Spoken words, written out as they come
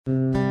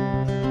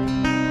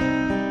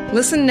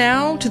Listen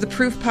now to the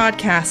Proof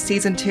Podcast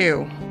Season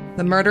 2,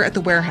 The Murder at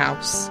the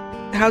Warehouse.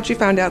 How'd you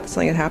find out that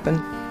something had happened?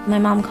 My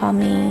mom called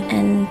me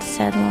and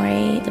said,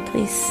 Lori, the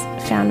police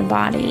found a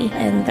body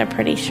and they're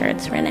pretty sure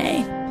it's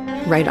Renee.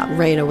 Right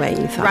away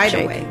you thought Jake. Right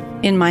away.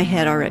 In my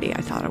head already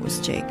I thought it was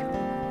Jake.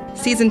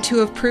 Season 2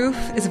 of Proof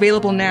is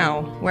available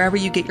now, wherever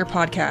you get your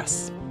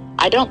podcasts.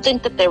 I don't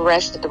think that they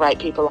arrested the right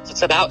people.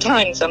 It's about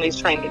time somebody's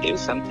trying to do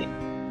something.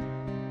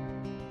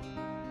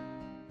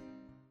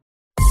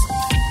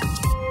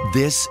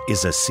 This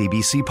is a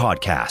CBC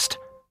podcast.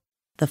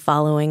 The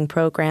following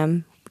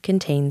program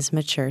contains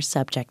mature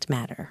subject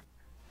matter.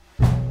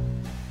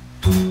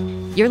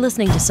 You're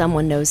listening to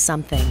Someone Knows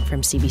Something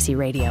from CBC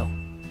Radio.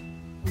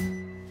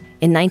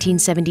 In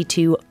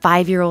 1972,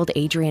 5-year-old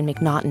Adrian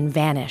McNaughton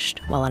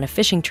vanished while on a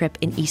fishing trip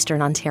in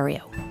eastern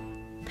Ontario.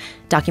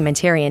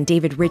 Documentarian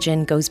David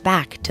Ridgen goes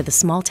back to the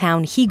small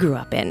town he grew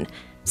up in,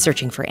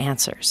 searching for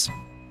answers.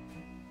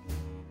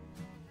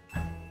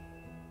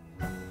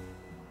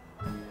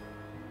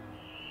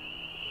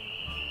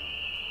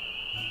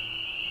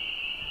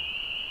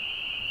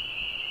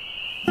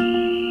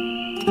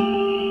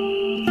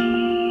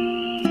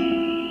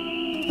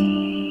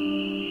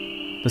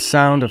 The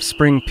sound of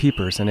spring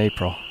peepers in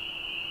April.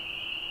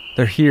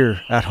 They're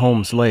here at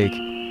Holmes Lake,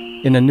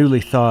 in a newly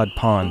thawed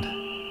pond.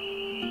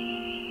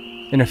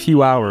 In a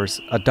few hours,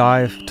 a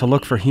dive to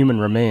look for human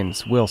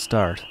remains will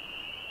start.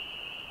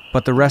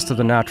 But the rest of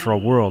the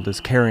natural world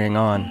is carrying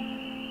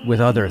on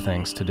with other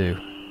things to do.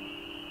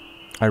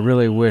 I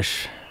really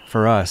wish,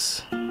 for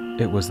us,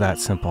 it was that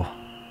simple.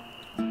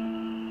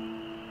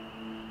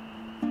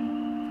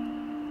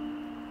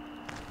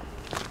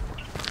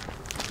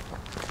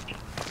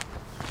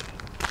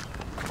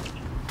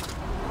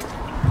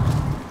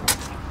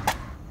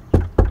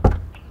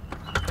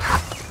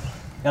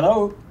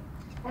 Hello?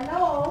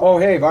 Hello? Oh,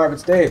 hey, Barb,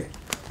 it's Dave.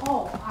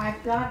 Oh,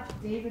 I've got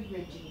David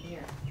Ridgen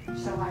here,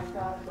 so I've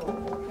got to go,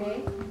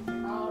 okay?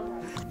 All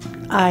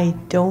right. I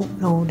don't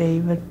know,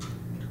 David.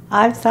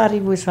 I thought he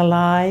was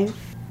alive.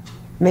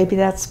 Maybe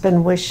that's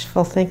been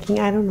wishful thinking.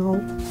 I don't know.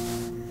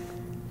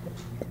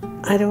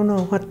 I don't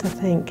know what to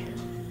think.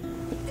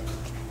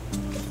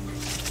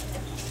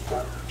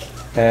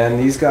 And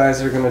these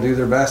guys are going to do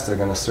their best. They're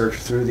going to search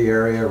through the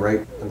area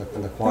right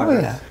in the quadrant.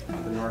 Oh, yeah.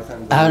 The north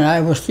end. And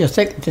I was just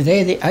thinking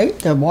today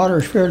the water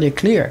is fairly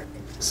clear.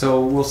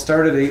 So we'll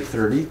start at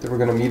 8:30. We're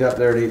going to meet up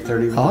there at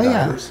 8:30 with the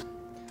divers.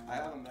 Yeah. I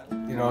haven't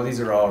met. You know, these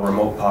are all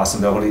remote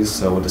possibilities,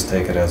 so we'll just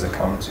take it as it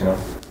comes, you know.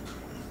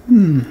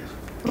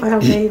 Well,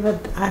 David,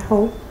 I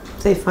hope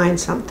they find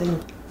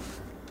something.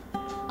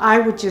 I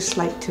would just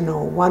like to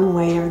know one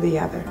way or the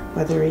other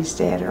whether he's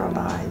dead or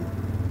alive.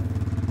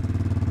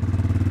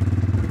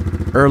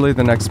 Early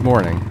the next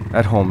morning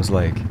at Holmes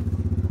Lake.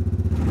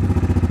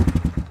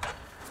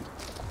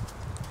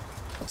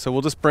 So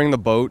we'll just bring the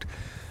boat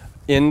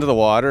into the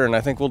water, and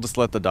I think we'll just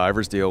let the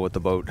divers deal with the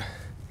boat.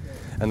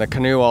 And the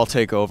canoe I'll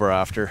take over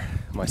after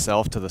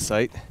myself to the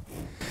site.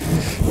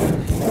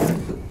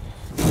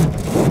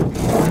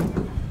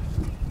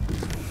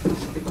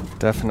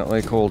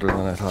 Definitely colder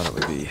than I thought it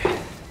would be.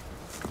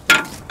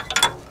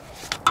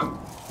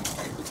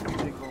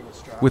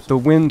 With the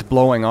wind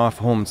blowing off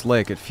Holmes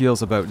Lake, it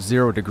feels about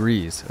 0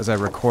 degrees as I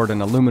record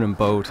an aluminum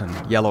boat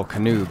and yellow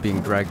canoe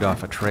being dragged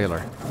off a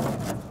trailer.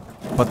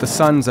 But the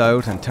sun's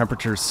out and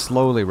temperatures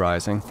slowly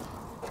rising,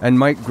 and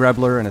Mike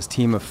Grebler and his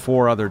team of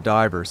 4 other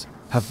divers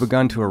have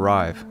begun to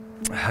arrive.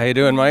 How you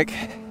doing, Mike?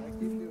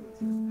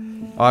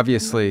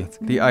 Obviously,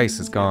 the ice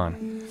is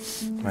gone.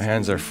 My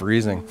hands are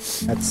freezing.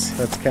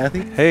 That's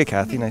Kathy. Hey,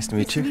 Kathy, nice to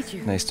meet you.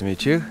 Nice to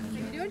meet you. How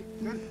you doing?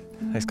 Good.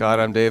 Hi, Scott,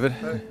 I'm David.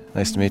 Hi.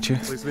 Nice to meet you.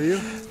 Nice to meet you.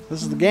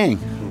 This is the gang.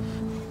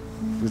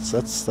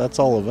 That's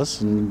all of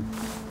us, and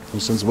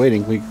since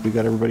waiting, we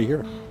got everybody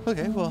here.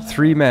 Okay, well.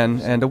 3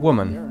 men and a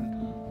woman.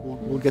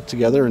 We'll get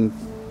together and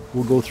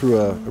we'll go through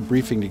a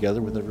briefing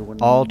together with everyone.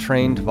 All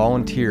trained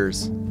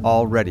volunteers,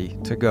 all ready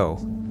to go.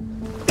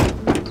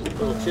 A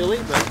little chilly,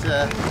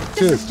 but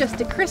This is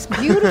just a crisp,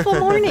 beautiful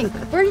morning.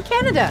 We're in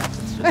Canada.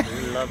 It's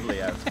just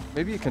lovely out.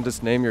 Maybe you can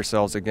just name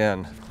yourselves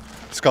again.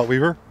 Scott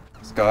Weaver.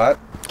 Scott.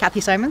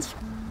 Kathy Simons.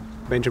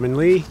 Benjamin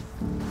Lee.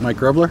 Mike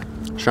Grebler.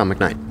 Sean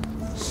McKnight.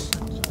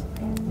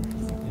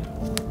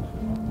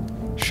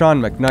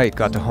 Sean McKnight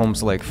got to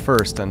Holmes Lake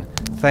first and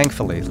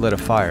thankfully lit a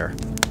fire.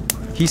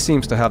 He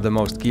seems to have the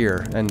most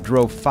gear and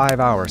drove 5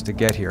 hours to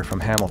get here from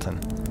Hamilton.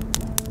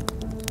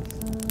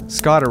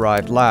 Scott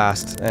arrived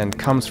last and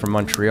comes from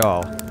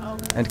Montreal,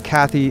 and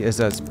Kathy is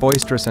as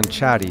boisterous and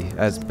chatty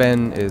as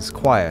Ben is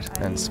quiet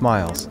and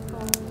smiles.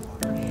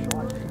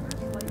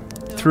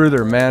 Through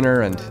their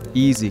manner and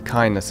easy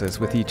kindnesses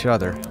with each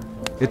other,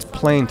 it's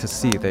plain to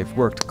see they've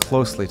worked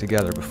closely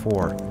together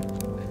before,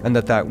 and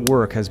that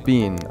work has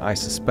been, I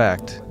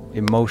suspect,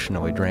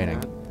 emotionally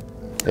draining.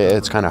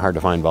 It's kind of hard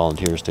to find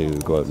volunteers to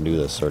go out and do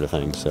this sort of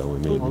thing, so I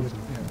mean,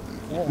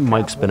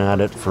 Mike's been at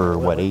it for,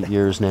 8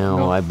 years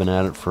now? I've been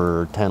at it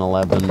for 10,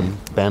 11.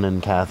 Ben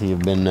and Kathy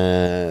have been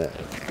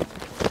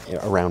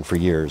around for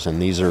years,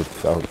 and these are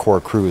our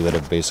core crew that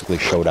have basically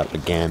showed up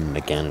again and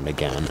again and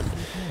again.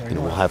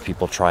 And we'll have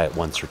people try it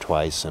once or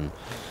twice, and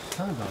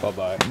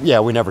bye-bye. Yeah,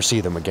 we never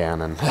see them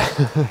again, and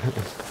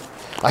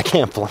I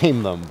can't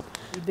blame them.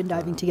 We've been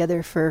diving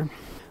together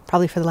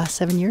probably for the last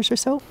 7 years or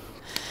so.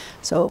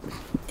 So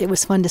it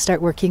was fun to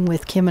start working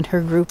with Kim and her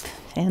group.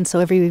 And so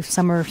every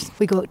summer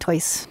we go out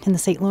twice in the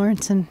St.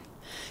 Lawrence and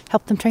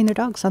help them train their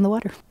dogs on the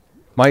water.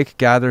 Mike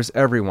gathers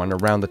everyone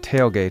around the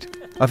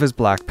tailgate of his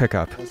black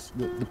pickup.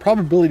 The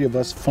probability of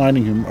us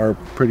finding him are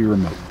pretty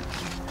remote.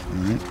 All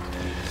right?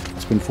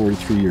 It's been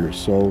 43 years.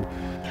 So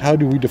how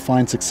do we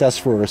define success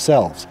for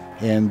ourselves?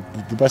 And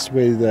the best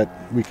way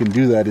that we can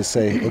do that is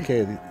say,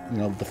 okay,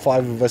 the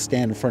 5 of us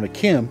stand in front of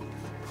Kim,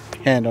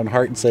 hand on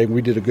heart, and say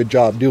we did a good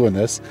job doing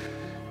this.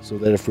 So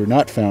that if we're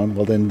not found,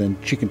 well, then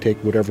she can take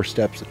whatever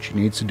steps that she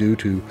needs to do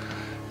to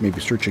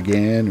maybe search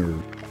again.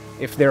 Or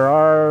if there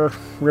are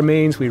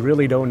remains, we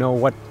really don't know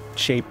what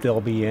shape they'll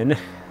be in.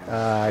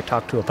 I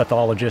talked to a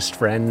pathologist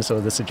friend,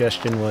 so the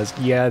suggestion was,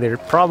 there's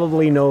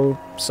probably no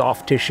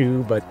soft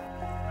tissue, but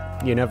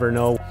you never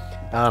know.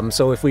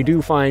 So if we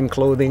do find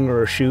clothing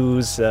or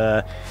shoes,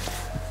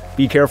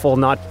 be careful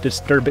not to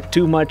disturb it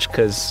too much,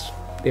 because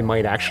it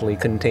might actually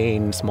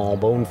contain small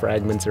bone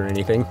fragments or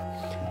anything.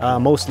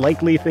 Most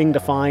likely thing to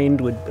find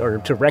or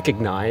to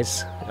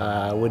recognize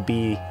would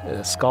be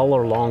skull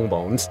or long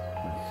bones.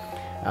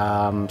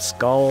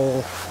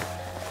 Skull,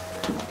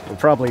 we're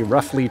probably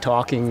roughly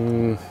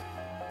talking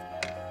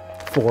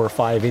 4 or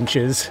 5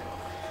 inches.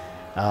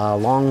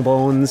 Long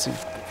bones,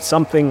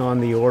 something on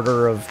the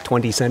order of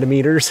 20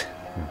 centimeters.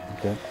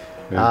 Okay.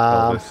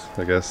 Pelvis,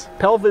 I guess.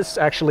 Pelvis,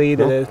 actually,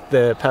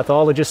 the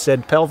pathologist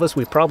said pelvis,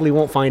 we probably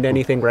won't find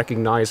anything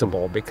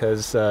recognizable,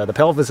 because the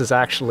pelvis is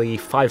actually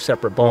 5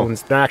 separate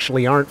bones that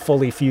actually aren't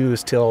fully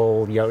fused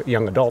till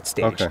young adult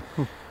stage. Okay.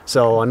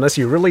 So unless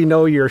you really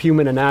know your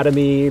human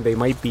anatomy, they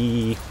might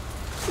be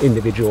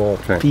individual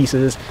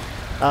pieces.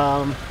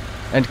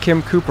 And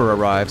Kim Cooper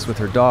arrives with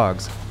her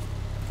dogs.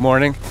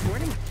 Morning.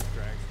 Morning.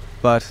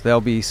 But they'll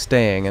be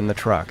staying in the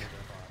truck.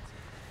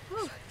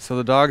 So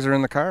the dogs are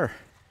in the car.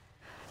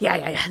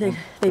 Yeah.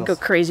 They'd go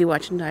crazy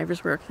watching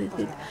divers work.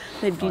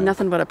 They'd be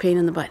nothing but a pain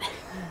in the butt.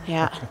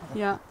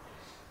 Yeah.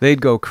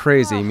 They'd go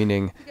crazy,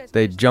 meaning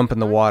they'd jump in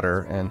the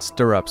water and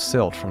stir up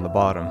silt from the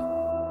bottom.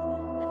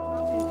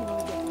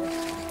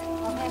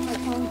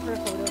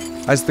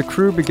 As the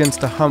crew begins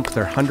to hump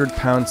their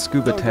 100-pound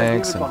scuba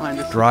tanks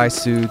and dry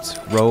suits,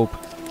 rope,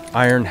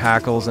 iron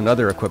hackles, and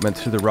other equipment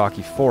through the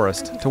rocky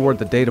forest toward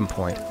the datum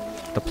point,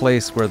 the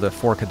place where the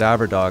 4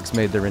 cadaver dogs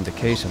made their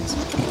indications,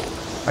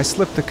 I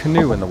slip the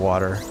canoe in the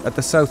water at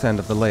the south end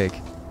of the lake.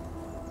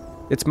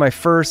 It's my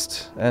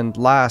first and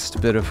last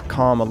bit of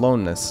calm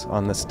aloneness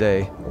on this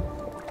day,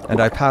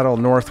 and I paddle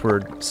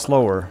northward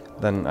slower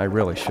than I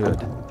really should.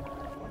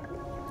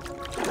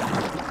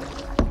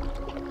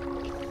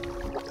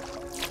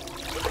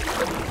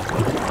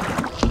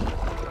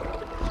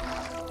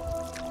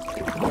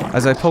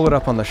 As I pull it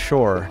up on the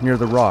shore near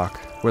the rock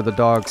where the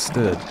dogs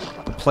stood,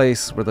 the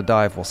place where the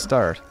dive will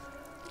start,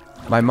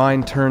 my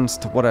mind turns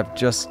to what I've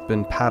just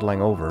been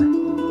paddling over.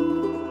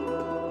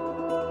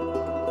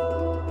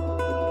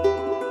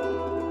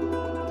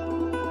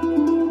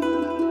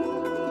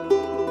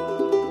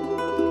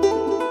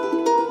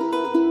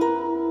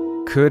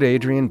 Could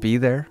Adrian be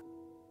there?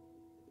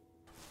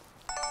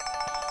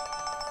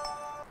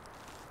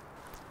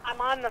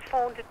 I'm on the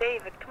phone to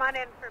David. Come on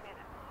in for a minute.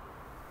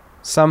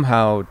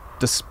 Somehow,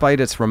 despite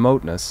its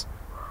remoteness,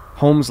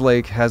 Holmes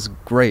Lake has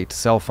great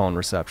cell phone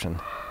reception.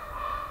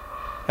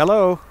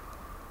 Hello?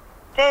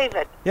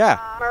 David. Yeah.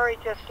 Murray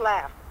just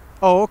left.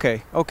 Oh,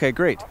 okay. Okay,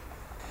 great.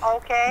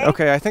 Okay.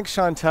 Okay, I think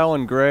Chantel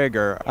and Greg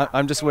are...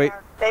 I'm just waiting.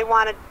 They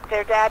wanted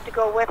their dad to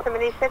go with them,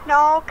 and he said,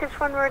 no, because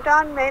when we're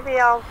done, maybe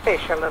I'll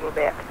fish a little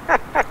bit.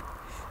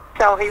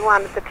 So he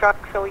wanted the truck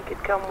so he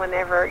could come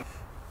whenever.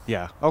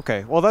 Yeah,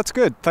 okay. Well, that's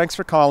good. Thanks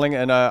for calling,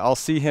 and I'll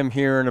see him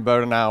here in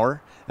about an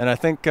hour. And I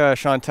think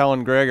Chantel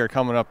and Greg are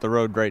coming up the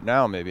road right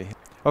now, maybe.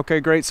 Okay,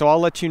 great. So I'll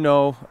let you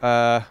know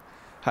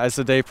as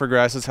the day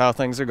progresses how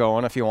things are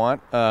going, if you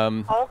want.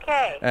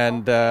 Okay.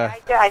 And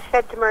I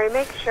said to Murray,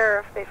 make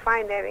sure if they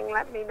find anything,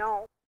 let me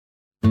know.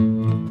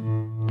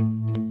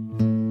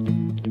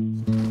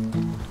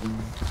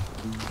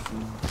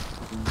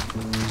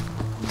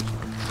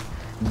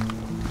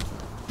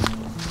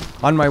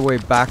 On my way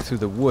back through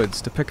the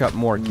woods to pick up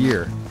more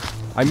gear,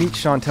 I meet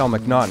Chantel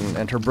McNaughton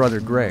and her brother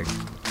Greg,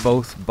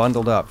 both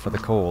bundled up for the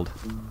cold.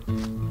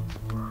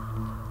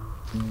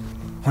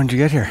 When did you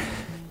get here?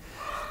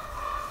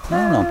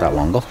 Not that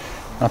long ago.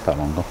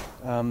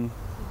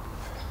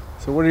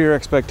 So what are your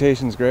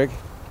expectations, Greg?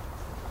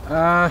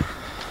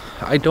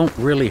 I don't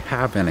really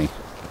have any,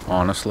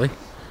 honestly.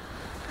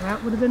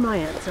 That would have been my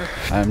answer.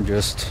 I'm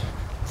just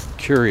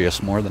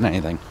curious more than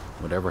anything.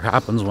 Whatever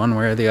happens one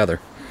way or the other.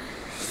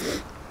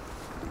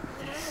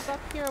 I was up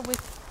here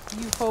with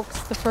you folks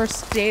the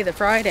first day, the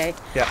Friday.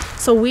 Yeah.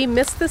 So we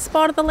missed this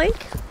spot of the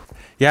lake?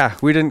 Yeah,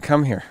 we didn't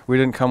come here. We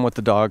didn't come with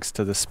the dogs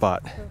to this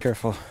spot.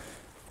 Careful.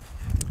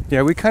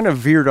 Yeah, we kind of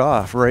veered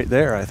off right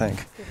there, I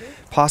think.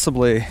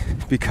 Possibly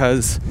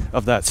because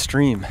of that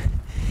stream.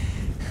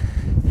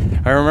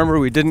 I remember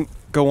we didn't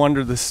go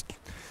under this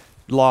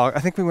log. I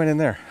think we went in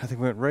there. I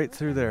think we went right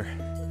through there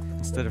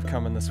instead of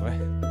coming this way.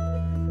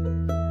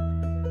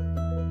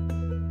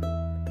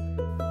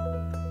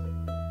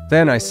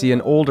 Then I see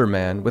an older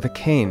man with a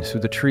cane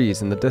through the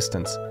trees in the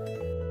distance.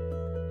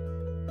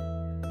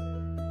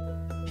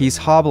 He's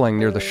hobbling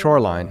near the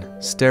shoreline,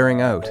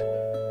 staring out,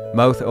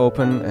 mouth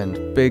open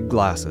and big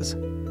glasses.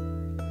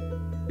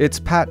 It's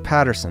Pat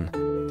Patterson,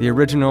 the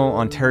original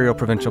Ontario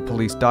Provincial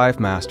Police dive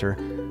master,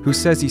 who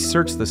says he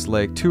searched this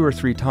lake 2 or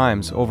 3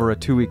 times over a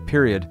 2-week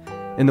period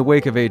in the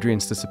wake of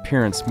Adrian's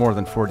disappearance more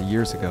than 40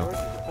 years ago.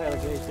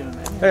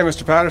 Hey,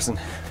 Mr. Patterson.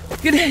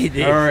 Good day,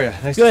 Dave. How are you?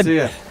 Nice Good. to see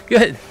you.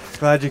 Good.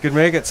 Glad you could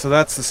make it. So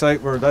that's the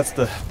site that's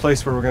the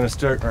place where we're going to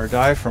start our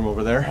dive from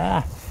over there.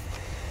 Ah.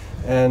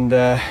 And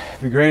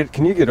it'd be great.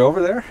 Can you get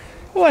over there?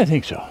 Oh, I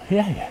think so.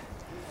 Yeah.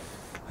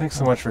 Thanks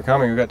so much for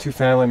coming. We've got 2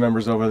 family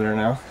members over there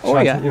now. Oh,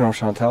 yeah. You know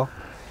Chantel?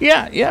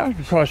 Yeah,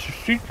 across the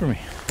street from me.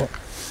 Yeah.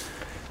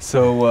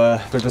 So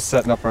they're just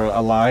setting up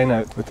a line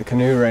out with the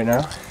canoe right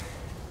now.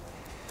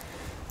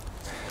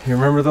 You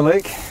remember the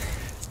lake?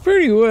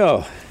 Pretty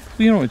well.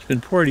 You know, it's been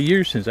 40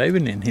 years since I've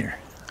been in here.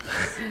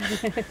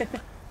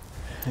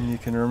 And you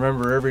can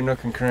remember every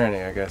nook and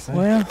cranny, I guess. Eh?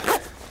 Well,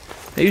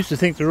 I used to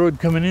think the road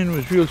coming in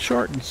was real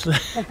short.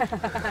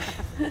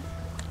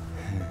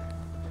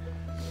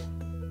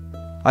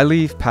 I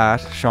leave Pat,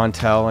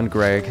 Chantel, and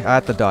Greg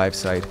at the dive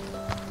site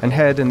and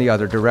head in the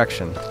other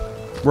direction,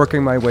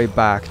 working my way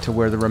back to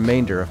where the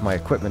remainder of my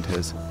equipment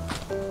is.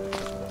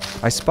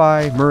 I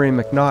spy Murray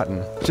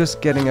McNaughton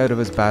just getting out of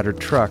his battered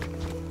truck,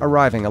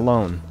 arriving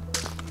alone.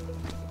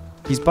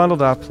 He's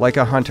bundled up like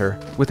a hunter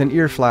with an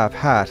ear flap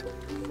hat,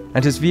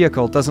 and his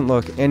vehicle doesn't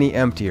look any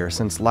emptier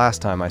since last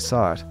time I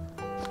saw it.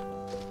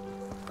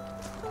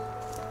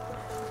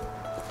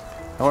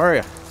 How are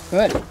you?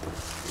 Good. Well,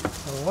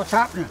 what's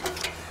happening?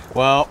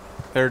 Well,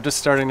 they're just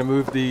starting to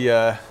move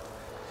the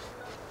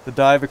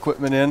dive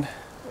equipment in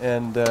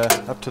and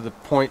up to the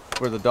point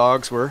where the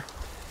dogs were.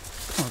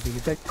 Oh, it's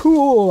a bit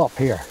cool up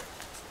here.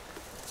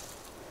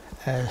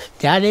 Has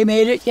Daddy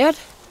made it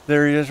yet?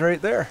 There he is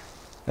right there.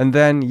 And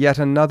then yet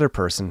another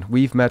person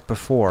we've met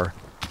before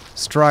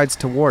strides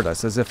toward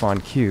us as if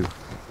on cue.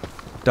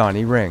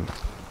 Donnie Ring.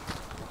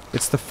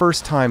 It's the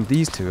first time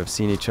these two have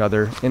seen each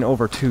other in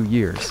over 2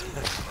 years.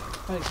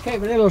 Well, it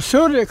came a little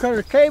sooner. They could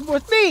have came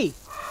with me.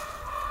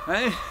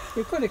 Hey?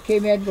 You could have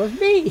came in with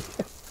me.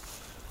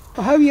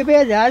 Well, how you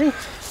been, Daddy?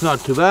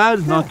 Not too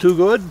bad, not too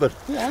good, but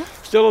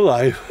still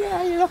alive.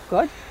 Yeah, you look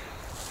good.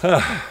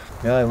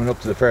 Yeah, I went up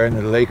to the far end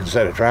of the lake and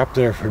set a trap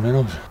there for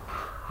minnows.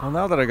 Well,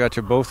 now that I got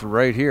you both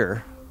right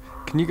here,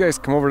 can you guys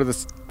come over to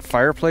this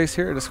fireplace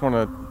here? I just want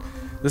to...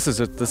 This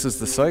is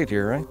the site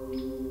here, right?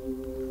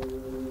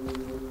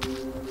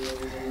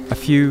 A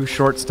few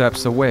short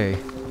steps away,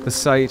 the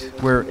site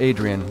where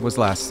Adrian was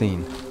last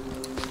seen.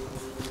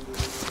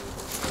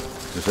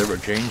 Has this ever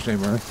changed, eh,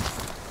 Murray?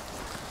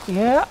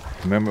 Yeah.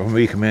 Remember when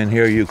we come in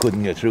here, you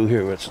couldn't get through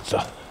here with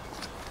stuff.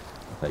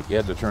 Like you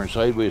had to turn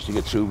sideways to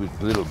get through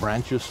with little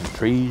branches and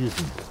trees.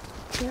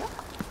 Yeah.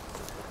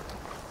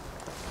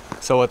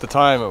 So at the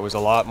time, it was a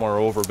lot more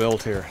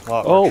overbuilt here. A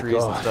lot more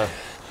trees and stuff.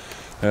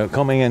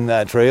 Coming in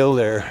that trail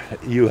there,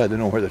 you had to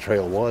know where the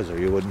trail was or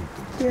you wouldn't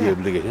be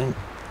able to get in.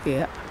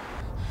 Yeah.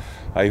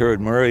 I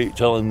heard Murray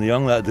telling the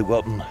young lad to go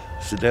up and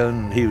sit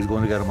down and he was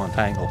going to get him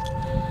untangled.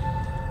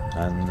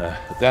 And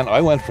then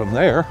I went from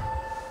there.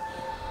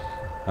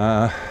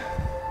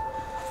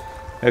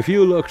 If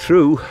you look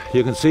through,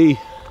 you can see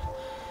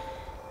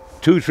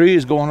 2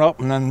 trees going up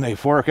and then they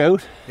fork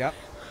out. Yep.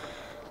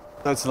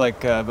 That's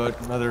like about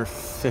another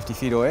 50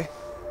 feet away.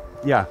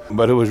 Yeah,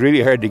 but it was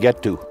really hard to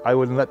get to. I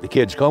wouldn't let the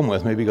kids come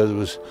with me because it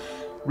was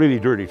really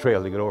dirty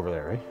trail to get over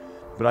there, right?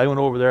 But I went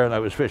over there and I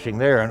was fishing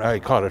there and I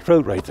caught a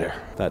trout right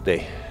there that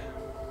day.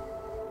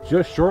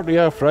 Just shortly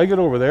after I got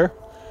over there,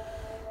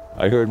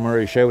 I heard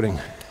Murray shouting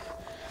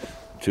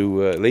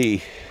to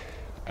Lee,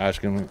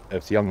 asking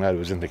if the young lad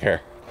was in the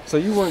car. So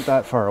you weren't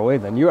that far away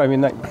then? You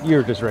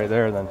were just right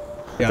there then.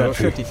 Yeah, about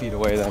 50 feet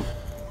away then.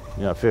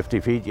 Yeah, 50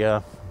 feet,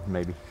 yeah,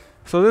 maybe.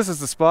 So this is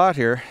the spot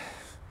here.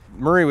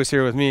 Murray was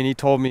here with me and he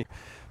told me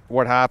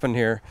what happened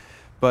here,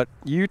 but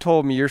you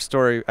told me your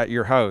story at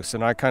your house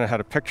and I kind of had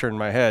a picture in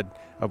my head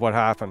of what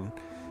happened.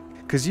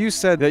 Because you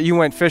said that you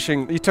went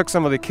fishing, you took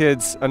some of the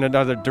kids in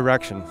another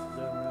direction.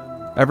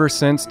 Ever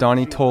since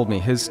Donnie told me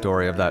his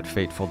story of that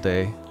fateful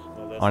day,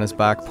 on his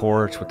back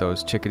porch with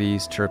those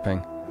chickadees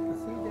chirping,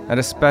 and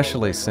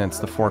especially since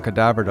the 4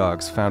 cadaver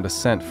dogs found a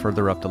scent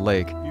further up the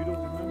lake,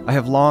 I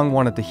have long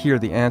wanted to hear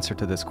the answer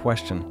to this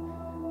question,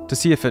 to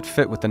see if it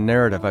fit with the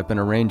narrative I've been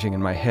arranging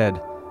in my head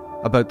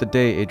about the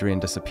day Adrian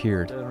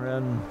disappeared.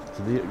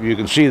 You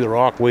can see the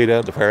rock way down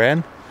at the far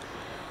end.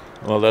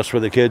 Well, that's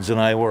where the kids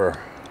and I were.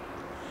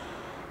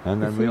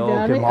 And then we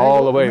all came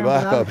all the way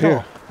back up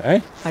here. Eh?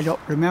 I don't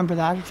remember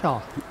that at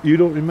all. You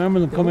don't remember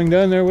them coming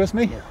down there with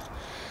me? Yeah.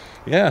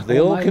 Yeah, they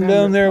all came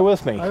down there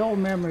with me. My old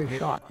memory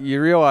shot.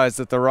 You realize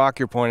that the rock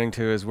you're pointing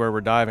to is where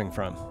we're diving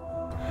from.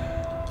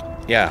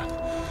 Yeah.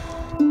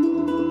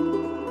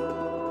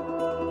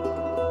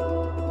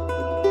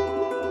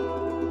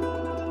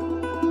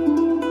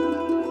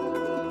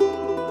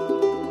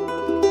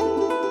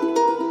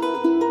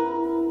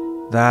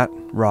 That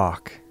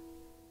rock.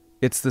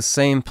 It's the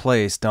same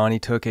place Donnie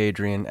took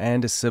Adrian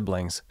and his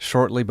siblings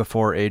shortly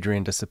before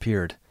Adrian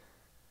disappeared.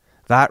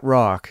 That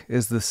rock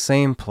is the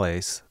same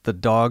place the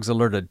dogs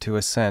alerted to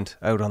a scent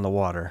out on the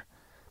water,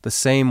 the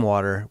same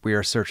water we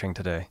are searching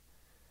today.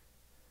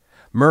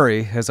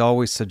 Murray has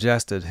always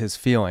suggested his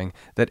feeling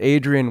that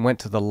Adrian went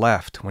to the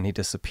left when he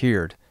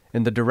disappeared,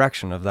 in the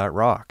direction of that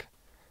rock.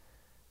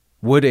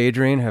 Would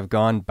Adrian have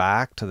gone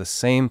back to the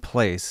same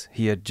place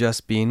he had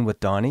just been with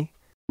Donnie?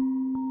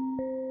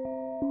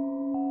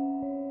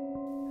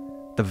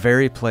 The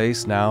very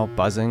place now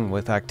buzzing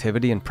with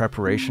activity in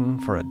preparation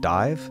for a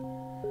dive?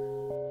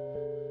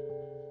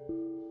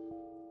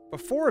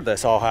 Before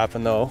this all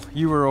happened, though,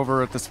 you were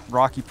over at this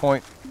rocky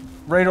point,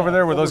 right over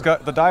there where those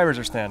the divers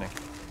are standing.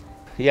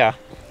 Yeah,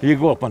 you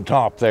go up on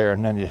top there,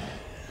 and then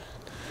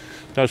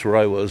that's where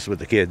I was with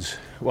the kids.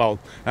 Well,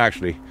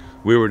 actually,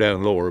 we were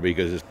down lower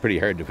because it's pretty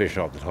hard to fish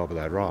off the top of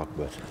that rock.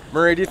 But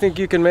Murray, do you think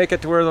you can make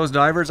it to where those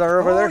divers are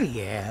over there? Oh,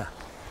 yeah.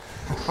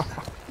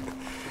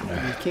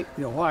 It'll take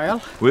me a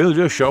while. We'll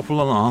just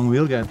shuffle along,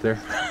 we'll get there.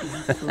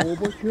 Slow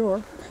but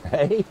sure.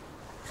 Hey?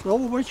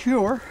 Slow but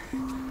sure.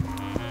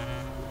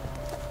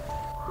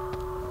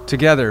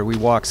 Together, we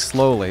walk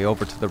slowly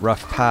over to the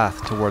rough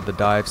path toward the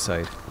dive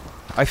site.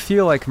 I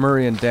feel like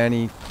Murray and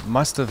Danny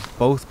must have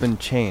both been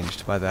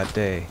changed by that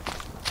day,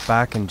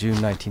 back in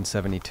June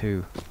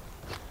 1972.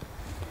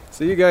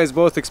 So you guys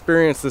both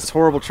experienced this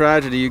horrible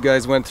tragedy you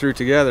guys went through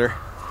together.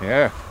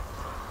 Yeah.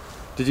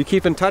 Did you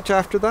keep in touch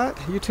after that,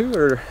 you two,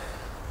 or?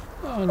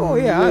 Oh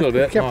yeah, a little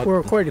bit, except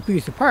we're quite a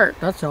piece apart,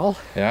 that's all.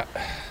 Yeah.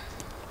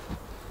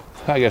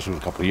 I guess it was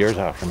a couple of years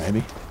after, maybe,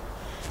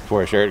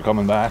 before I started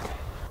coming back.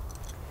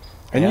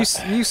 And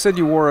you said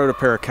you wore out a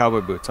pair of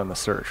cowboy boots on the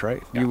search,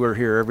 right? Yeah. You were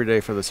here every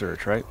day for the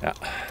search, right? Yeah.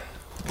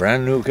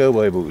 Brand new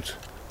cowboy boots.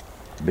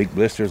 Big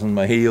blisters on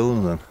my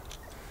heels.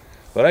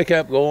 But I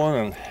kept going,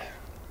 and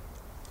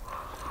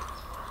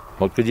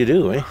what could you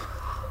do, eh?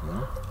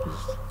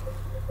 Just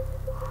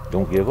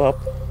don't give up.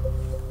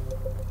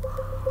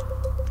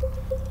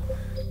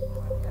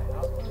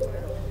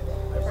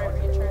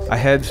 I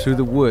head through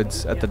the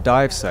woods at the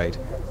dive site.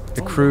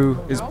 The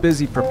crew is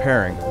busy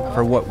preparing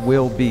for what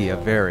will be a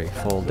very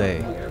full day.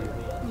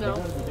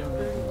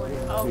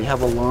 We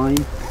have a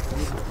line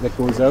that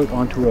goes out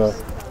onto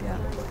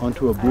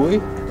a buoy,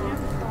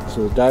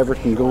 so the diver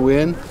can go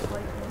in,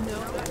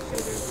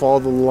 follow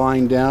the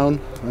line down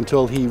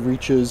until he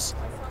reaches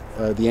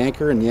the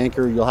anchor, and the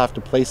anchor you'll have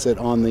to place it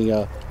on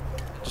the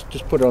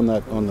just put it on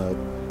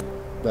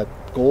that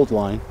gold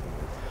line,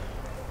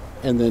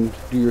 and then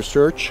do your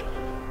search.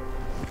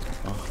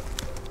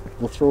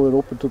 We'll throw it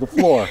open to the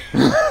floor.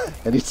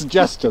 Any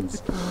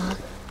suggestions?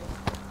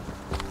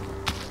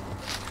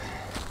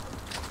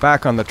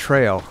 Back on the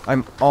trail,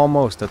 I'm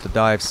almost at the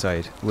dive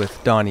site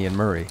with Donnie and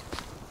Murray.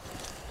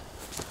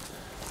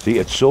 See,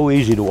 it's so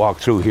easy to walk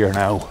through here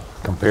now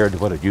compared to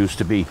what it used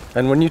to be.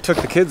 And when you took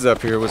the kids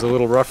up here, it was a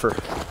little rougher.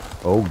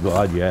 Oh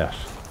God, yes.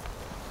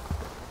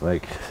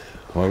 Like,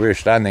 where we're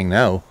standing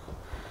now,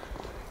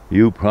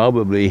 you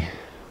probably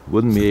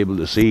wouldn't be able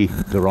to see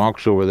the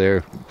rocks over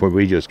there where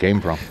we just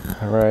came from.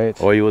 Right.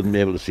 Oh, you wouldn't be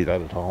able to see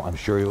that at all. I'm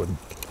sure you wouldn't.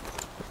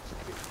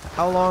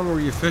 How long were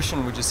you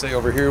fishing, would you say,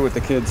 over here with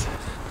the kids?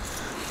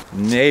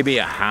 Maybe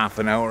a half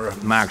an hour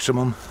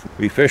maximum.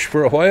 We fished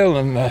for a while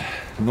and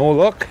no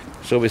luck,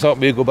 so we thought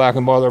we'd go back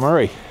and bother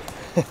Murray.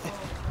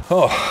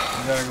 Oh.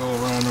 We gotta go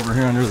around over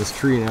here under this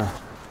tree now.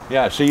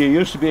 Yeah, see, you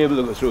used to be able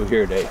to go through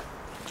here, Dave.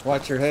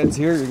 Watch your heads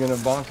here, you're gonna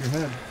bonk your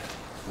head.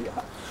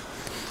 Yeah.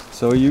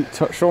 So you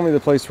show me the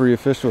place where you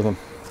fished with them.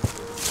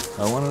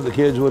 One of the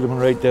kids would have been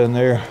right down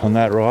there on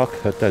that rock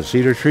at that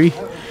cedar tree.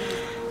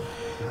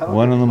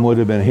 One of them would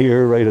have been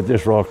here, right at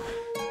this rock.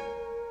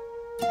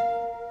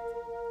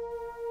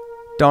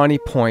 Donnie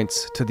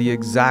points to the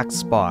exact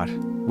spot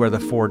where the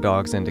four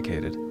dogs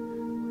indicated.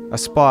 A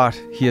spot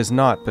he has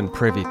not been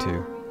privy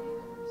to.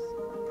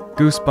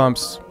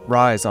 Goosebumps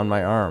rise on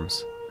my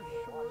arms.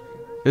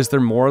 Is there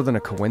more than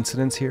a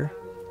coincidence here?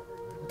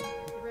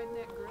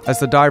 As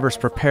the divers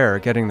prepare,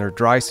 getting their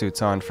dry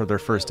suits on for their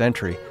first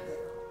entry,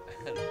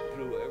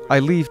 I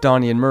leave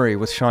Donnie and Murray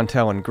with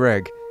Chantel and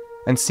Greg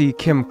and see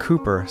Kim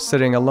Cooper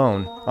sitting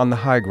alone on the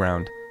high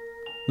ground,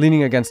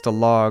 leaning against a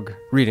log,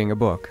 reading a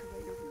book.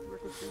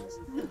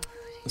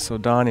 So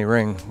Donnie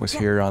Ring was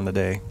here on the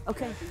day,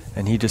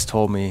 and he just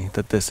told me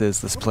that this is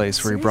this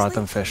place where he brought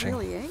them fishing.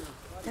 Really, eh?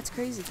 That's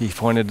crazy. He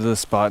pointed to the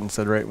spot and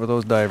said right where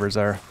those divers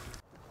are.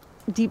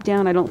 Deep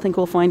down, I don't think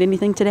we'll find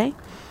anything today,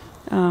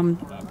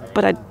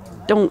 but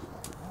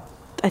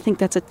I think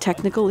that's a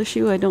technical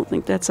issue. I don't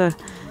think that's a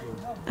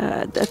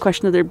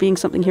question of there being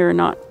something here or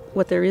not.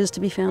 What there is to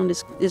be found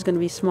is going to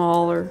be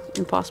small or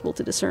impossible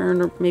to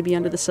discern, or maybe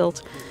under the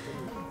silt.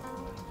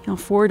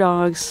 4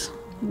 dogs,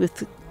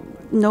 with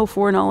no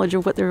foreknowledge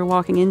of what they were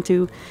walking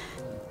into.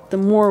 The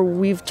more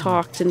we've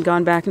talked and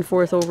gone back and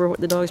forth over what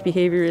the dog's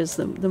behavior is,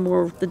 the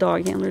more the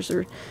dog handlers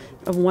are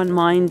of one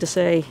mind to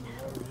say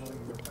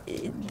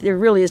there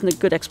really isn't a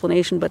good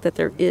explanation, but that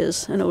there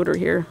is an odor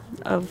here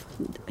of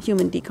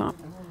human decomp.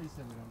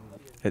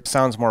 It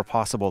sounds more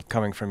possible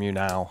coming from you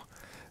now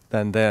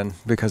than then,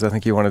 because I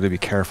think you wanted to be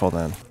careful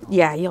then.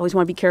 Yeah, you always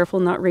want to be careful,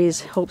 not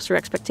raise hopes or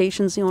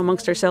expectations.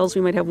 Amongst ourselves,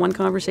 we might have one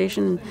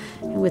conversation,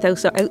 and with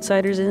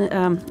outsiders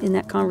in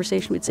that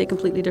conversation, we'd say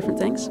completely different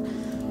things.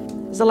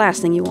 Because the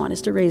last thing you want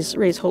is to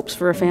raise hopes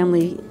for a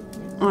family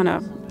on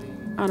a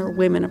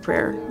whim and a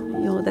prayer.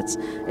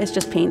 It's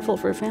just painful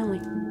for a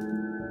family.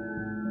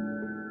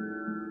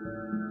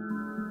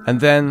 And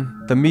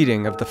then the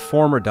meeting of the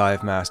former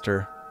dive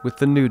master with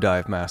the new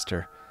dive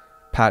master,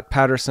 Pat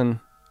Patterson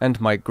and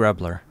Mike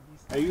Grebler.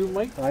 Are you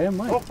Mike? I am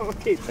Mike. Oh,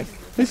 okay.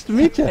 Nice to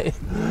meet you.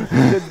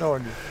 Good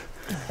knowing you.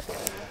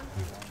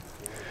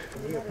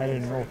 I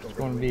didn't know if it's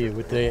going to be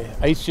with the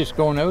ice just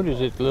going out.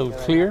 Is it a little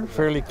clear,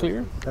 fairly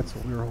clear? That's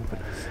what we were hoping.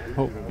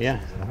 Oh, yeah.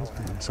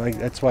 So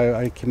that's why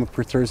I came up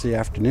for Thursday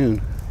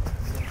afternoon,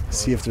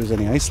 see if there's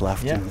any ice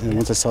left. Yeah. And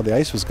once I saw the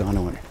ice was gone,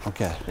 I went,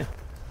 okay.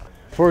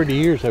 40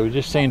 years, I was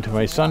just saying to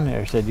my son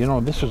there, I said,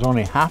 this was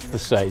only half the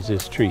size of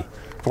this tree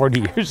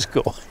 40 years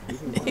ago.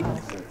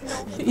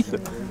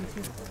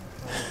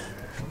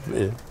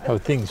 How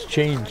things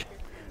change.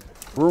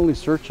 We're only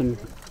searching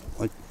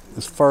like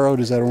as far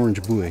out as that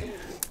orange buoy,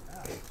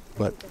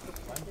 but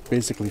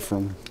basically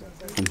from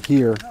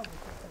here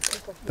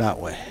that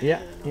way.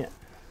 Yeah.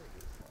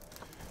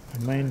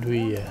 I mind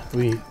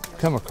we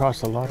come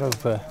across a lot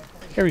of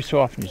every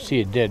so often you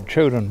see a dead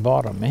trout on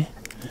bottom, eh?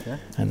 Okay.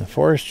 And the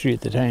forestry at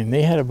the time,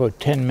 they had about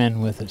 10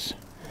 men with us,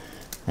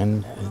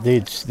 and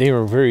they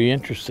were very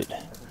interested,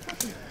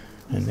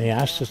 and they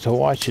asked us to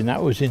watch, and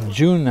that was in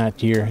June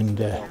that year, and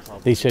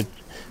they said,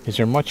 is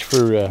there much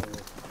for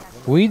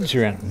weeds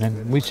or anything?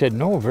 And we said,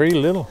 no, very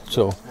little.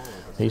 So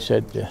they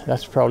said,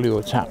 that's probably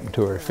what's happened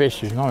to our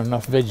fish. There's not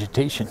enough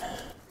vegetation.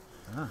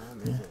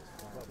 Yeah.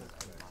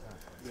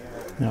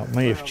 Now, it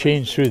may have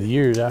changed through the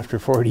years. After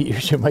 40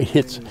 years, it might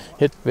hit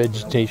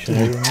vegetation.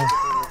 I don't know.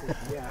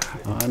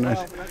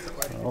 Nice.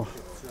 Well,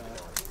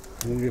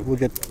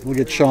 we'll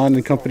get Sean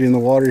and company in the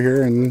water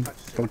here, and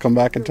he'll come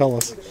back and tell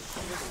us.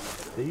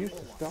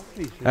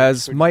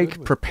 As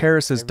Mike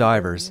prepares his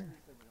divers,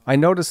 I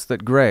notice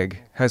that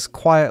Greg has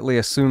quietly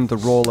assumed the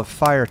role of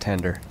fire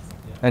tender,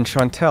 and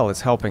Chantel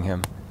is helping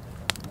him,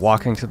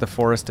 walking to the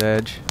forest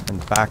edge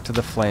and back to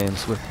the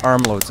flames with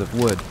armloads of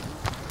wood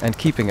and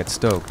keeping it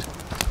stoked,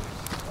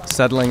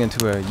 settling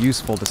into a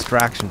useful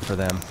distraction for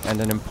them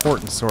and an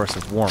important source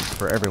of warmth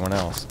for everyone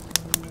else.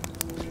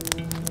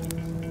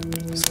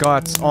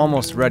 Scott's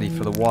almost ready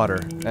for the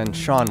water, and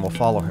Sean will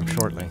follow him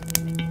shortly.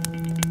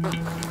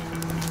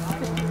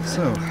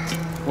 So,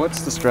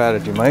 what's the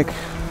strategy, Mike?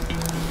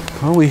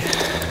 Well, we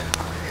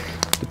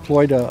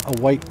deployed a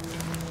white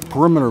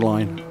perimeter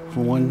line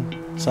from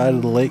one side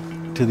of the lake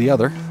to the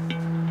other,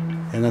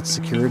 and that's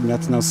secured, and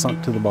that's now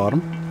sunk to the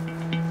bottom.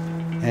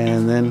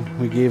 And then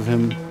we gave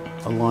him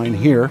a line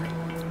here,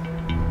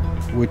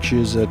 which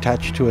is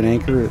attached to an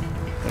anchor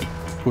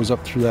that goes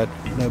up through that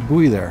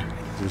buoy there.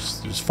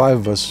 There's 5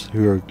 of us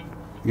who are,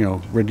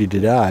 ready to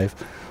dive.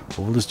 But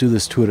we'll just do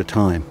this 2 at a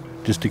time,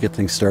 just to get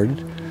things started.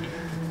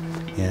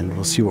 And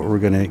we'll see what we're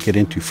going to get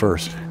into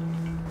first.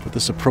 But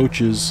this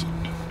approach it's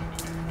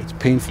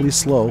painfully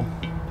slow,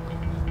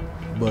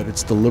 but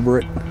it's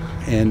deliberate,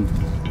 and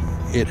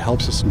it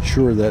helps us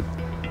ensure that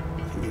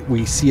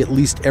we see at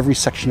least every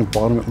section of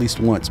bottom at least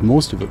once.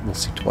 Most of it we'll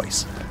see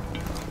twice.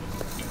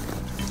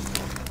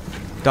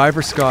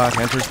 Diver Scott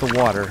enters the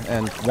water,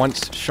 and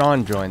once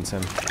Sean joins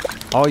him,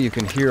 all you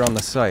can hear on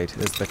the site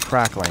is the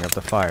crackling of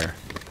the fire.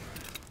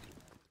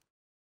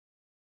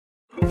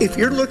 If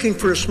you're looking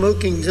for a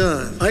smoking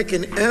gun, I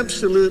can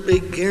absolutely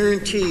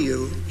guarantee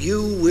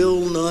you will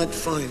not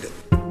find it.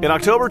 In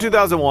October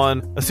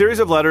 2001, a series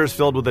of letters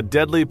filled with a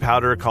deadly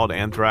powder called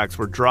anthrax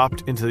were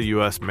dropped into the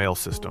U.S. mail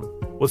system.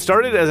 What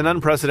started as an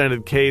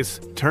unprecedented case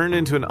turned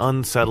into an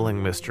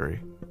unsettling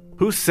mystery.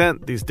 Who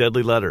sent these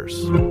deadly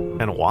letters,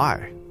 and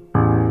why?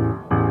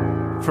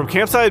 From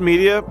Campside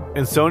Media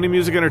and Sony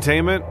Music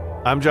Entertainment,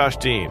 I'm Josh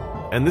Dean,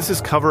 and this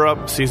is Cover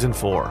Up Season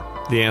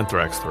 4, The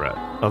Anthrax Threat,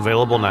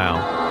 available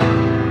now.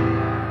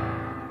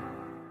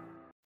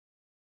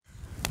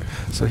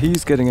 So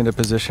he's getting into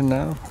position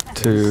now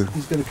to...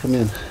 He's going to come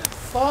in.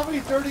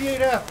 Bobby,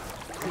 38F.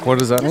 What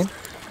does that mean?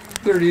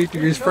 38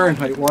 degrees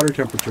Fahrenheit water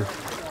temperature.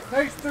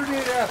 Nice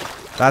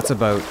 38F. That's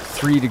about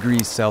 3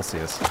 degrees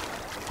Celsius.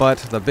 But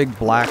the big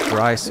black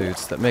dry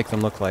suits that make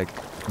them look like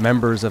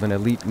members of an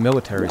elite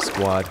military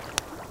squad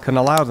can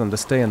allow them to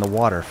stay in the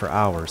water for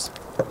hours.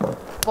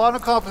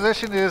 Bottom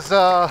composition is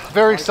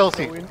very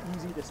silty.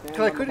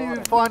 I couldn't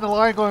even find a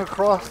line going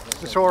across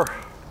the shore.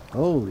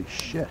 Holy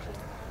shit.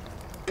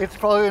 It's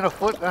probably in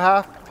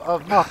 1.5 feet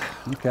of muck.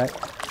 Okay.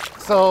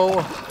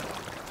 So,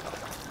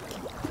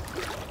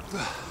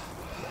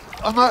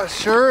 I'm not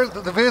sure.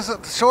 The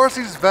shore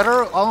seems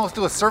better. Almost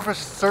do a surface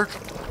search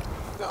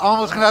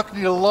almost going to have to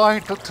need a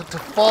line to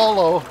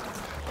follow.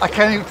 I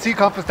can't even see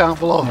compass down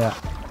below. Yeah.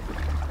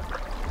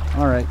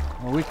 All right.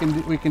 Well, we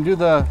can do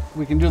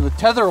the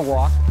tether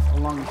walk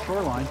along the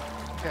shoreline.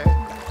 Okay.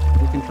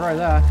 We can try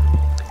that.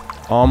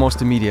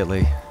 Almost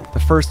immediately, the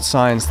first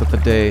signs that the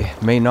day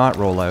may not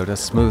roll out as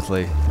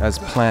smoothly as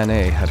Plan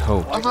A had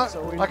hoped.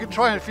 I can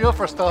try and feel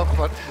for stuff,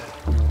 but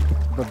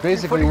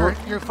basically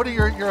you're putting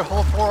your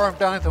whole forearm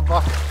down into the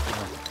muck.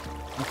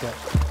 Okay.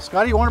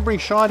 Scotty, you want to bring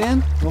Sean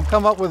in? We'll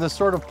come up with a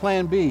sort of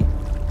Plan B.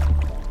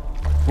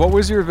 What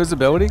was your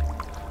visibility?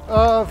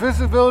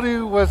 Visibility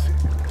was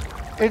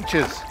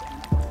inches.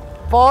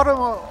 Bottom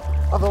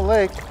of the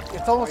lake,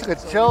 it's almost like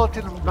a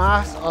gelatin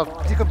mass of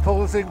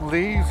decomposing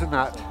leaves and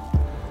that.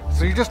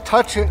 So you just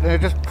touch it and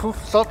it just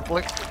poofs up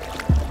like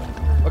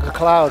a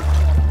cloud.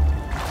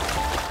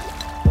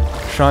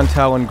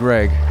 Chantal and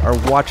Greg are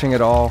watching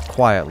it all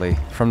quietly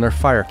from their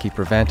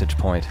firekeeper vantage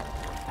point.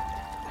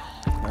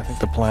 I think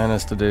the plan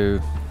is to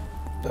do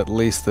at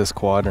least this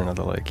quadrant of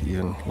the lake,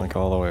 even like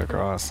all the way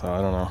across. So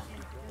I don't know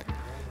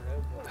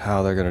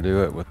how they're going to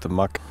do it with the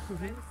muck.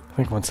 I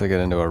think once they get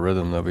into a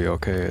rhythm, they'll be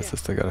okay. It's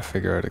just they got to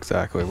figure out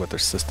exactly what their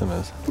system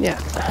is. Yeah.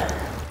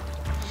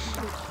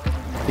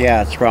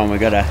 Yeah, it's a problem.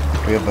 We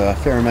have a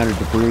fair amount of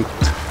debris.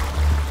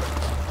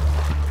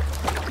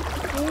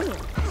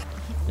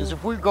 Is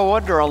if we go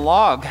under a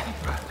log,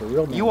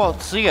 you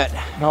won't see it.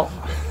 No.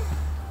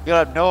 You'll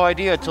have no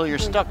idea until you're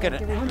stuck in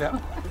it. Yeah.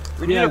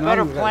 We need a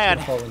better plan.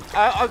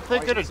 I'm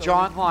thinking a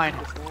jaunt line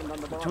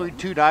between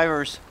two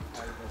divers.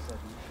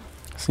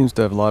 Seems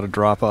to have a lot of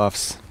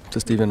drop-offs,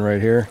 just even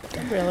right here.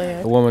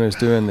 Really? The woman who's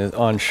doing the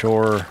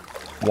onshore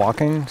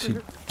walking, she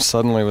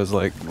suddenly was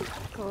like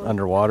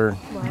underwater,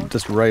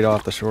 just right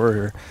off the shore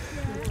here.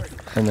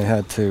 And they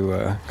had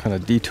to kind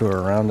of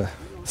detour around the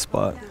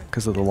spot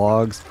because of the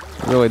logs.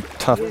 Really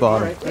tough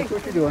bottom. All right, that's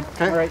what you're doing.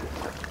 Okay. All right,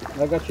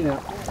 I got you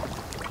now.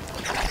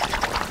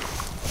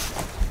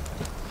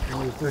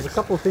 There's a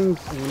couple of things,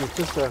 and it's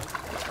just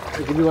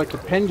you can do like the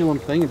pendulum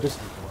thing, and just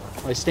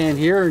I stand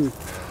here and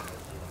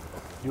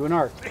do an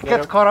arc. It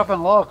gets caught up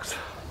in logs.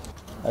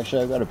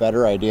 Actually, I've got a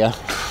better idea.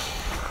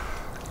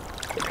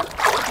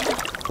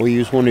 We'll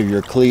use one of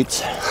your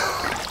cleats.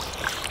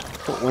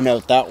 Put one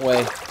out that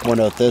way, one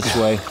out this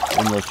way,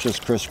 and let's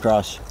just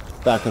crisscross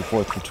back and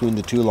forth between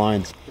the two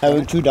lines.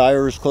 Having two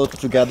divers close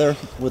together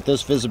with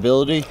this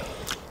visibility,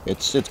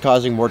 it's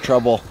causing more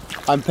trouble.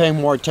 I'm paying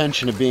more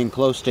attention to being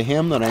close to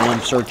him than I am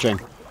searching.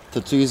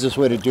 That's the easiest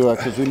way to do it,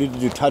 because we need to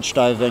do touch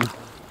diving.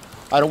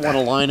 I don't want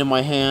a line in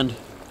my hand.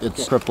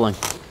 It's crippling.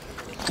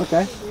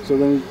 Okay, so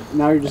then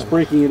now you're just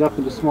breaking it up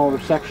into smaller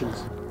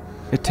sections.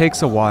 It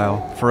takes a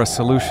while for a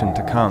solution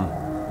to come,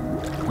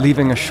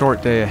 leaving a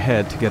short day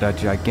ahead to get a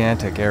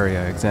gigantic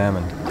area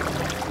examined.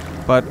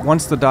 But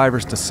once the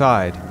divers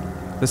decide,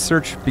 the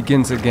search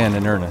begins again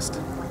in earnest,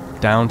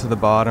 down to the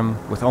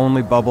bottom with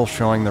only bubbles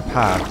showing their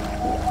path,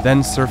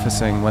 then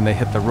surfacing when they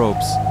hit the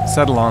ropes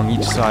set along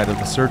each side of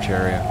the search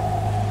area.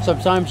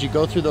 Sometimes you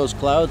go through those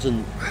clouds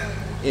and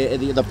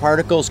the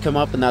particles come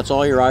up and that's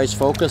all your eyes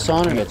focus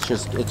on, and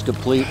it's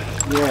complete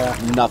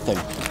nothing.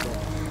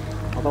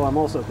 Although I'm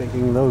also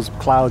thinking those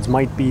clouds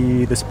might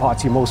be the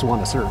spots you most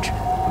want to search.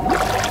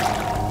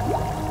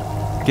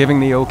 Giving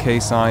the OK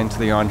sign to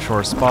the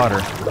onshore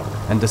spotter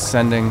and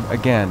descending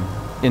again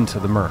into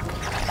the murk.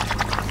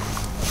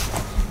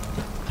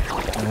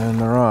 And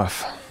they're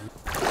off.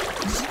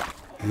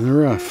 And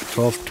they're off,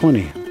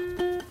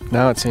 12:20.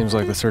 Now it seems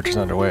like the search is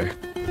underway.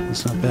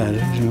 That's not bad,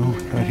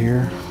 right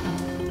here.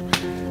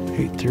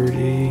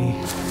 8:30.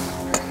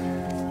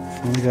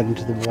 When we got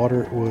into the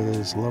water, it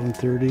was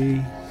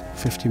 11:30.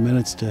 50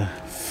 minutes to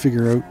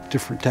figure out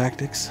different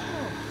tactics.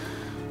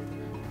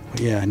 But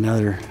yeah, now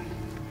they're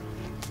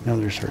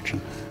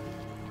searching.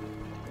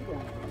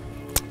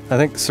 I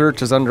think the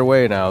search is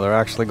underway now. They're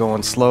actually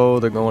going slow.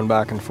 They're going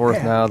back and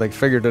forth now. They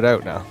figured it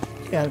out now.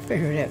 Yeah, they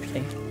figured it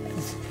out.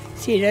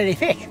 See any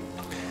fish?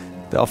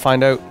 They'll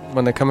find out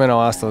when they come in.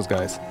 I'll ask those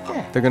guys.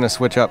 Yeah. They're going to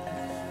switch up.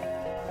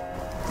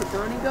 Did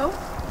Donnie go?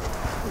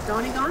 Is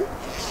Donnie gone?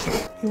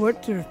 He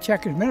went to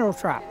check his minnow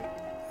trap.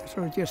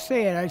 So I was just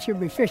saying I should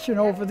be fishing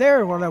over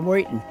there while I'm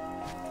waiting.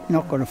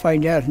 Not going to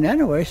find out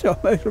anyway, so I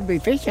might as well be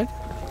fishing.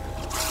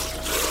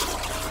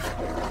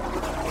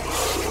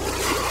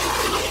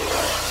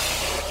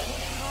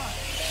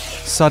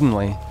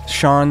 Suddenly,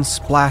 Sean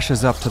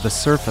splashes up to the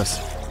surface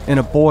in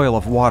a boil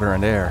of water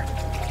and air.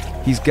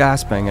 He's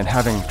gasping and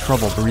having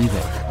trouble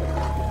breathing.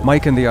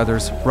 Mike and the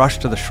others rush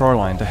to the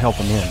shoreline to help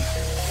him in.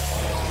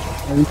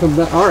 And you come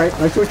back. All right,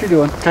 I see what you're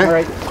doing. Okay. All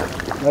right,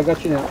 I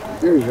got you now.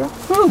 There you go.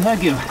 Oh,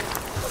 thank you.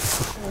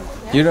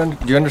 Do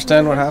you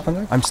understand what happened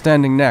there? I'm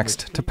standing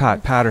next to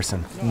Pat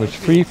Patterson. It was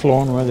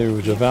free-flowing, whether it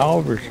was a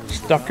valve or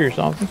stuck or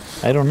something.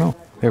 I don't know.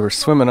 They were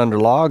swimming under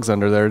logs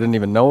under there, didn't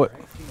even know it.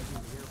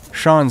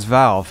 Sean's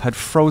valve had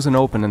frozen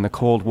open in the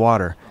cold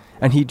water,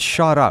 and he'd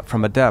shot up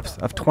from a depth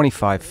of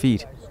 25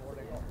 feet.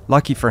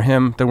 Lucky for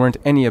him, there weren't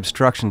any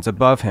obstructions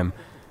above him,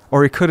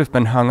 or he could have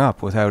been hung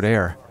up without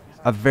air.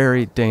 A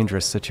very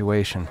dangerous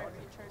situation.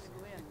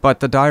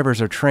 But the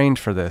divers are trained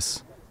for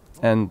this,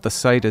 and the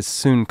sight is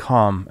soon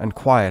calm and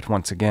quiet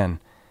once again,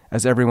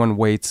 as everyone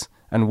waits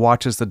and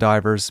watches the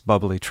divers'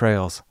 bubbly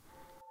trails.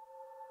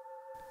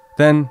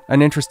 Then,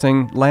 an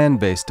interesting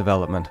land-based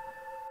development.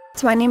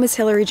 So my name is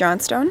Hilary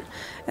Johnstone,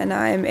 and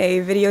I'm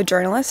a video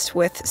journalist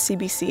with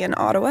CBC in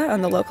Ottawa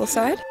on the local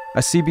side. A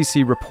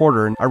CBC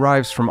reporter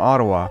arrives from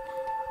Ottawa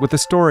with a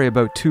story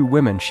about two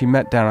women she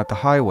met down at the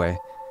highway.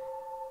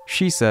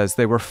 She says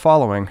they were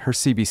following her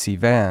CBC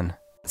van.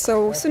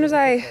 So as soon as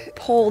I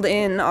pulled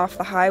in off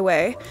the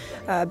highway,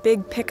 a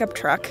big pickup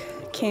truck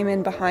came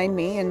in behind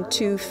me and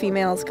two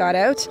females got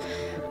out.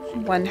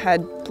 One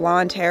had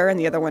blonde hair and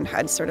the other one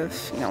had sort of,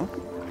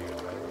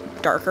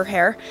 darker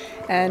hair.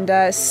 And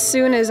as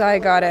soon as I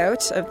got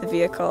out of the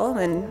vehicle,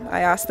 and I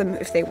asked them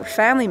if they were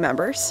family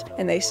members,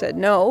 and they said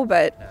no,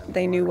 but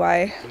they knew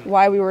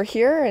why we were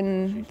here,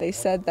 and they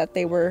said that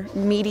they were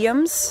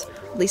mediums.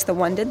 At least the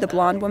one did, the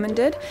blonde woman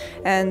did,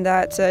 and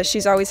that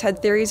she's always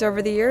had theories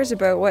over the years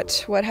about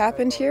what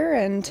happened here,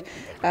 and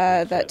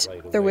that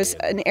there was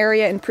an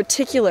area in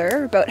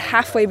particular about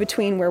halfway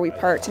between where we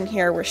parked and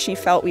here where she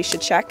felt we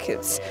should check.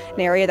 It's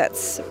an area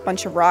that's a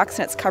bunch of rocks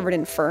and it's covered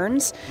in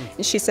ferns.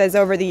 And she says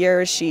over the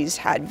years she's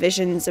had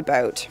visions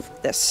about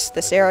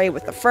this area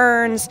with the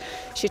ferns.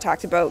 She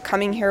talked about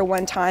coming here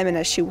one time, and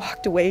as she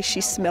walked away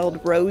she smelled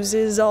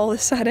roses all of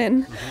a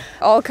sudden.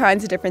 All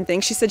kinds of different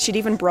things. She said she'd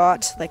even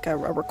brought like a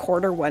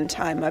recorder one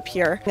time up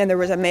here, and there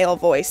was a male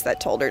voice that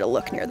told her to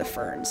look near the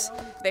ferns.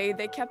 They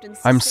kept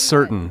insisting. I'm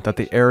certain that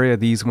the area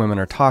these women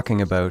are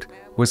talking about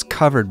was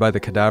covered by the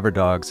cadaver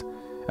dogs,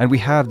 and we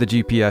have the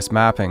GPS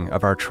mapping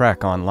of our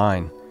trek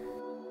online.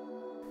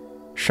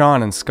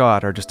 Sean and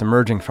Scott are just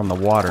emerging from the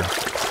water.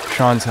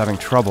 Sean's having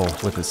trouble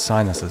with his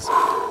sinuses.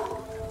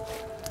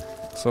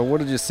 So what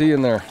did you see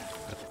in there?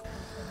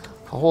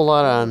 A whole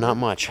lot of not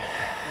much.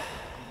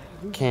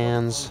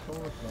 Cans,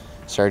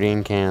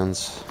 sardine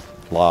cans,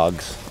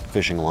 logs,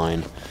 fishing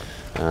line.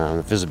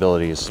 The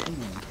visibility is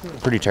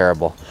pretty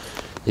terrible.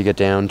 You get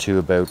down to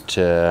about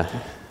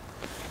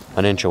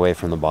an inch away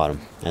from the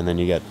bottom, and then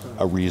you get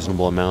a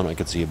reasonable amount. I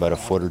could see about a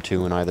foot or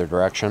two in either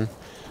direction.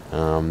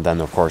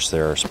 Then of course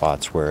there are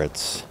spots where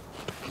it's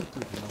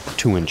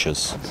 2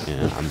 inches.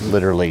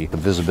 Literally the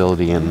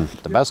visibility in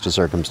the best of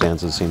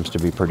circumstances seems to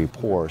be pretty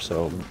poor.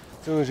 So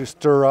as soon as you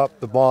stir up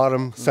the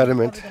bottom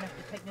sediment,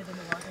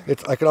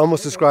 I could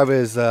almost describe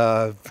it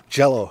as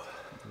jello.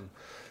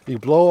 You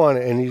blow on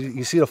it and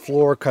you see the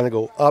floor kind of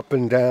go up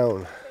and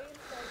down,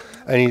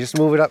 and you just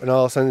move it up and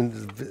all of a sudden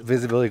the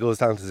visibility goes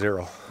down to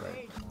zero.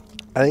 Right.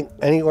 I think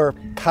anywhere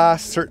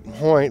past a certain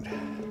point,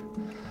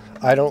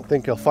 I don't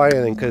think you'll find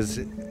anything, because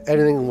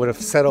anything would have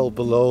settled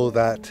below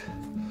that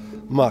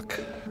muck.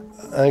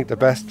 I think the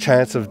best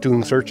chance of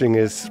doing searching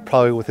is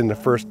probably within the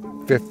first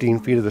 15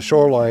 feet of the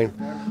shoreline,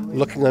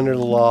 looking under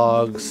the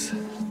logs,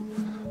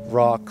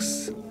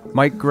 rocks.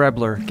 Mike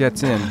Grebler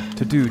gets in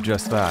to do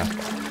just that,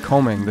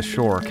 combing the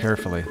shore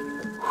carefully,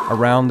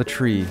 around the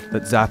tree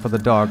that Zappa the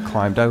dog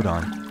climbed out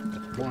on.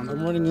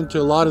 I'm running into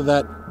a lot of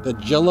that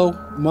jello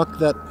muck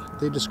that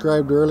they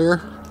described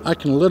earlier. I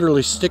can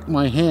literally stick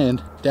my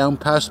hand down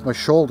past my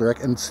shoulder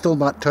and still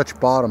not touch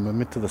bottom.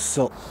 I'm into the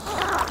silt.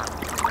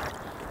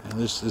 And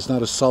there's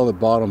not a solid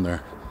bottom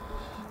there.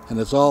 And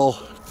it's all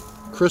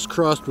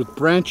crisscrossed with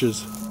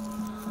branches.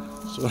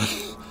 So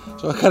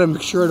I gotta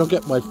make sure I don't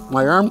get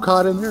my arm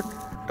caught in there.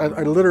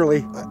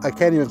 I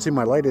can't even see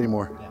my light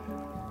anymore.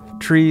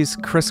 Trees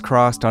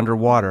crisscrossed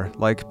underwater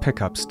like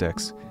pickup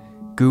sticks.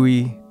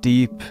 Gooey,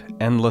 deep,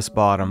 endless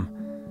bottom.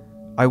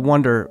 I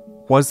wonder,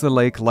 was the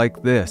lake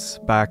like this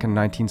back in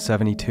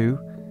 1972?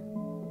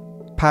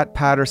 Pat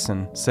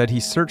Patterson said he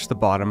searched the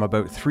bottom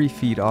about 3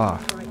 feet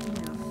off.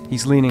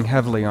 He's leaning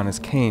heavily on his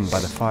cane by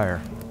the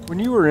fire. When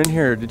you were in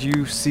here, did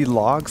you see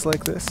logs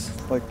like this?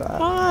 Like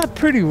that?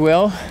 Pretty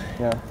well.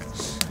 Yeah.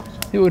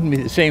 It wouldn't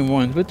be the same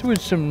ones, but there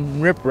was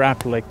some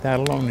riprap like that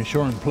along the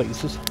shore in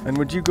places. And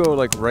would you go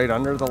like right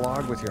under the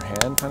log with your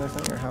hand kind of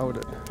thing, or how would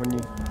it, when you...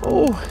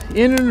 Oh,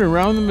 in and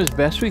around them as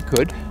best we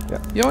could.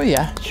 Yeah. Oh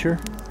yeah, sure.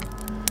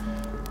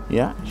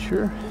 Yeah,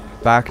 sure.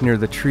 Back near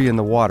the tree in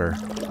the water,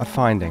 a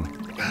finding.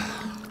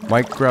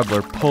 Mike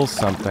Grebler pulls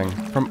something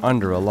from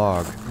under a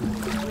log.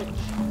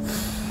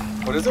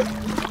 What is it?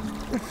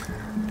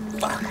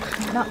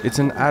 It's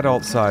an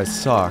adult-sized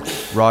sock,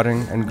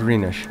 rotting and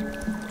greenish,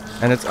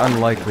 and it's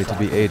unlikely to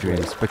be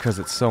Adrian's because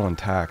it's so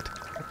intact.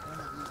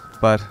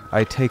 But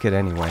I take it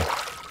anyway.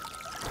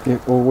 Yeah,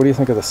 well, what do you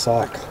think of the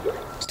sock?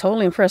 I was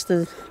totally impressed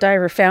the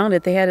diver found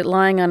it. They had it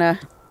lying on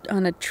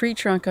a tree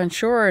trunk on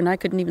shore, and I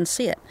couldn't even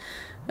see it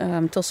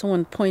until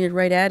someone pointed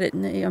right at it.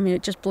 And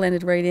it just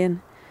blended right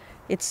in.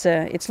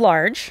 It's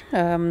large,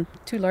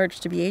 too large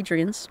to be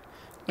Adrian's,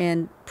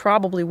 and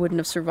probably wouldn't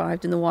have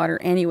survived in the water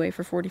anyway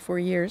for 44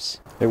 years.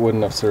 It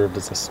wouldn't have served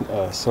as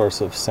a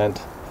source of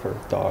scent for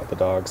the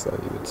dogs that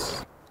you would...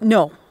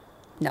 No.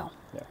 Yeah.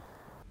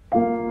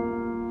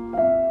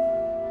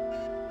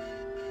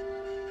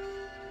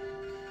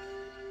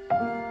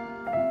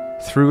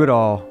 Through it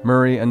all,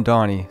 Murray and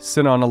Donnie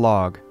sit on a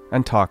log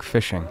and talk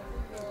fishing.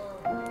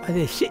 Are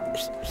they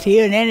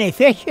seeing any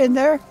fish in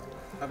there?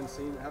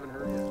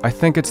 I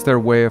think it's their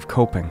way of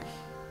coping.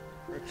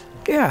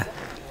 Yeah.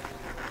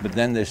 But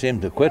then they seem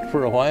to quit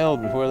for a while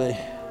before they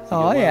get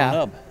Oh, wound yeah.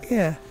 up.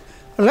 Yeah.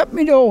 Well, let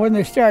me know when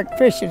they start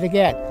fishing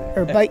again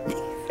or biting.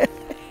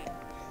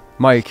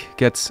 Mike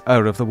gets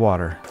out of the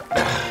water.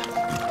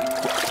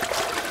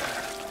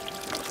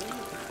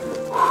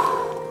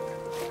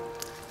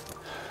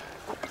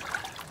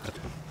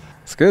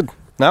 It's good.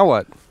 Now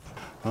what?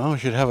 Well, we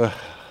should have a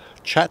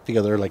chat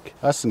together like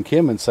us and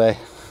Kim and say,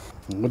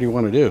 what do you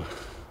want to do?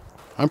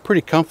 I'm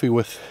pretty comfy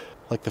with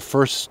like the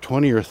first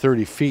 20 or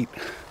 30 feet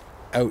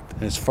out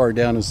as far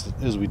down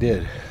as we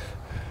did.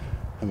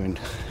 I mean,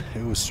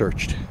 it was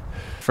searched.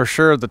 For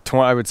sure,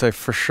 I would say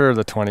for sure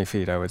the 20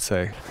 feet, I would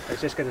say. I was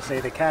just going to say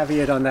the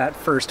caveat on that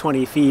first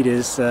 20 feet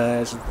is,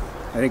 as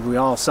I think we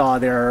all saw,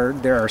 there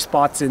are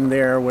spots in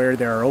there where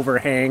there are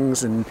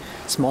overhangs and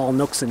small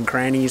nooks and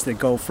crannies that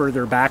go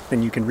further back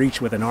than you can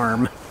reach with an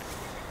arm.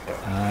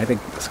 I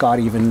think Scott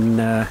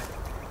even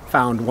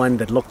found one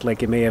that looked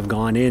like it may have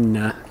gone in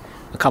a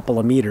couple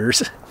of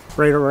meters,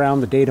 right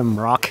around the Datum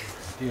Rock.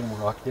 Datum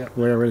Rock, yeah.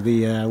 Where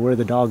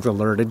the dogs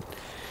alerted.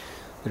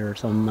 There are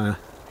some.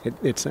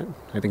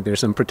 I think there's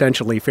some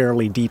potentially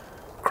fairly deep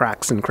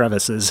cracks and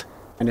crevices,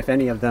 and if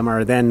any of them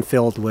are then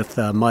filled with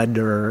mud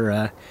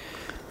or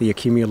the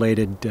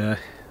accumulated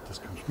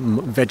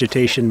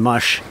vegetation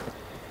mush,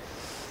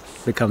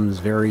 it becomes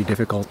very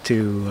difficult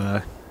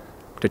to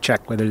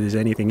check whether there's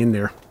anything in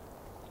there.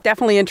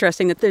 Definitely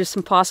interesting that there's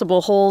some possible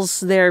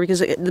holes there, because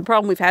the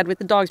problem we've had with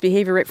the dog's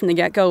behavior right from the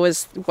get-go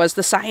was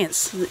the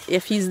science.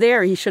 If he's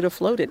there, he should have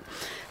floated.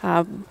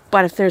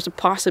 But if there's a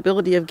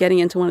possibility of getting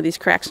into one of these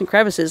cracks and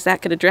crevices,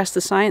 that could address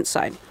the science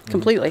side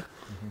completely.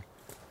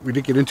 We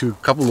did get into a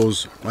couple of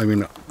those, I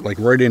mean, like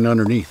right in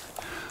underneath.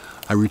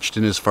 I reached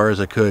in as far as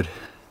I could,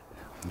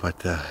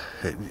 but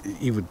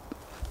he would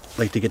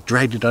like to get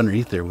dragged it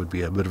underneath there would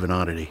be a bit of an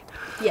oddity.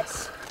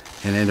 Yes.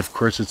 And then, of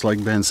course, it's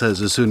like Ben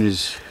says, as soon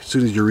as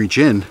you reach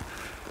in,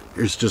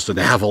 there's just an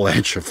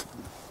avalanche of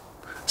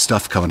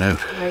stuff coming out.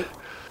 Right.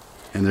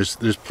 And there's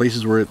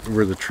places where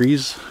the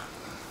trees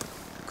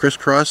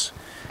crisscross,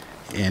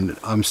 and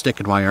I'm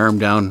sticking my arm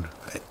down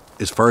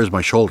as far as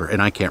my shoulder,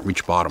 and I can't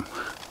reach bottom.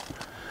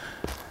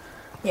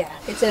 Yeah,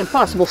 it's an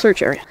impossible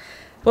search area.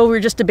 Well, we were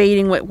just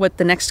debating what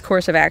the next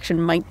course of action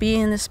might be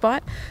in this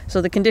spot.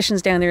 So the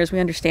conditions down there, as we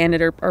understand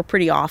it, are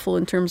pretty awful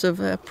in terms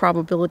of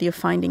probability of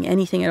finding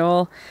anything at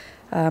all.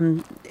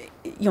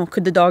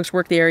 Could the dogs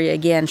work the area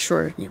again?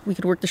 Sure. We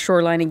could work the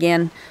shoreline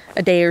again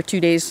a day or 2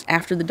 days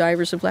after the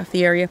divers have left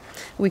the area.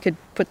 We could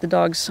put the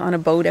dogs on a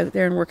boat out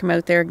there and work them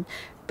out there.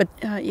 But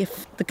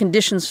if the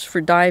conditions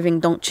for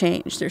diving don't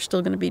change, they're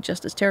still going to be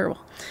just as terrible.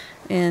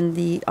 And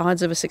the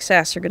odds of a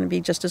success are going to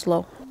be just as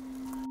low.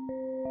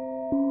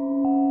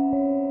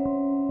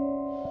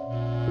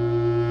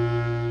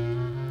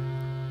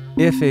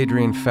 If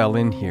Adrian fell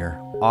in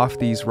here, off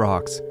these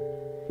rocks,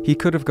 he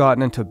could have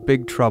gotten into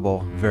big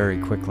trouble very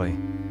quickly.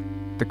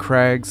 The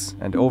crags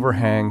and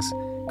overhangs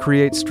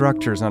create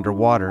structures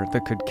underwater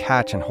that could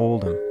catch and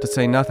hold him, to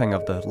say nothing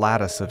of the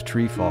lattice of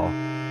tree fall.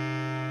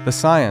 The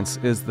science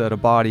is that a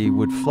body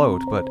would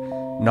float, but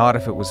not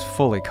if it was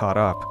fully caught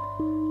up.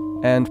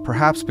 And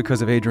perhaps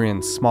because of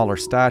Adrian's smaller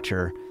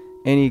stature,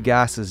 any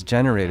gases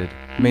generated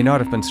may not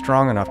have been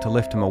strong enough to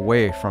lift him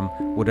away from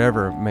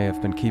whatever may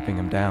have been keeping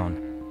him down.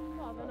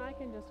 Well, then I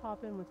can just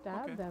hop in with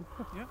Dad then.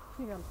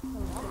 Yeah.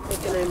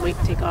 I might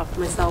take off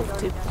myself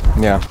too.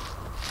 Yeah.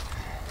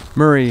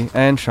 Murray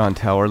and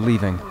Chantel are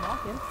leaving.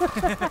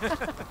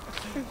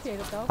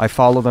 I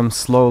follow them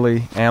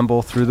slowly,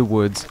 amble through the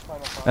woods,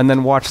 and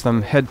then watch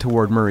them head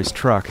toward Murray's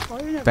truck,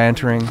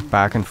 bantering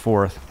back and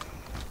forth,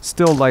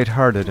 still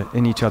light-hearted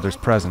in each other's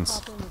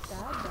presence.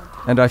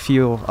 And I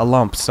feel a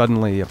lump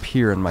suddenly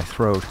appear in my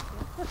throat.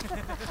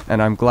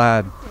 And I'm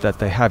glad that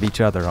they have each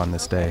other on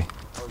this day.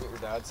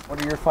 What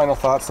are your final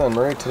thoughts then,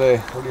 Murray, today?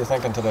 What are you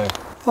thinking today?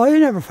 Oh, you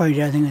never find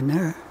anything in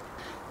there.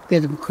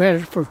 Give them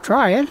credit for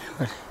trying,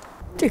 but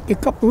take a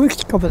couple of weeks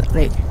to cover that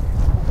lake.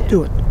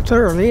 Do it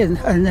thoroughly, and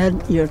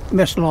then you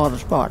miss a lot of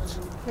spots.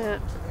 Yeah.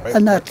 Right.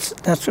 And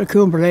that's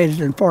accumulated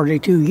in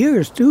 42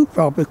 years too.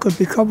 Probably could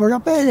be covered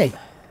up anything.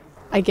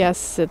 I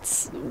guess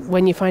it's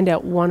when you find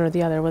out one or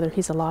the other, whether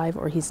he's alive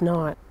or he's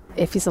not.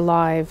 If he's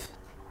alive,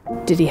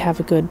 did he have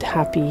a good,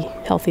 happy,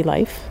 healthy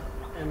life?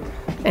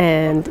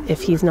 And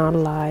if he's not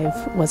alive,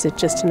 was it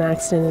just an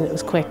accident and it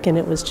was quick and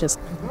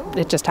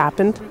it just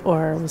happened?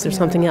 Or was there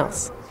something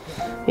else?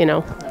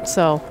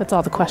 So that's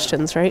all the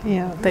questions, right?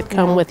 Yeah. That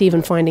come with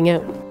even finding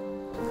out.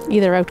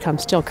 Either outcome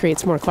still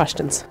creates more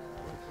questions.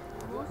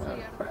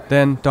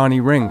 Then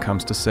Donnie Ring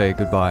comes to say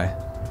goodbye.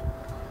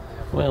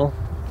 Well,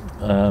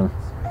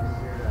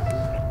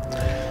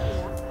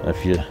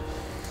 if you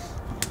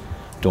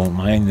don't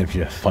mind if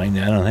you find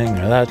anything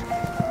or that,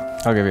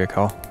 I'll give you a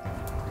call.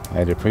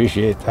 I'd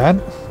appreciate that.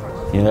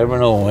 You never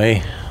know,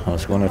 how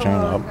it's going to turn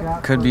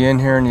up. Could be in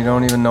here and you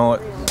don't even know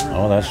it.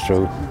 Oh, that's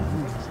true.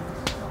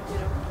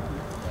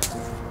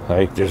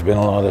 Like, there's been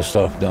a lot of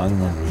stuff done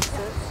and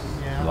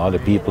a lot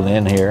of people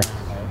in here.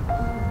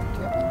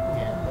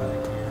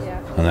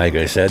 And like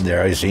I said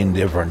there, I seen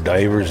different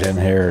divers in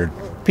here,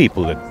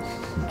 people that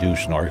do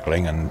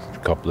snorkeling, and a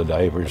couple of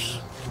divers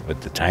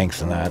with the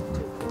tanks and that.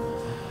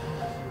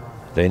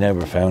 They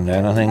never found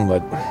anything,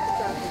 but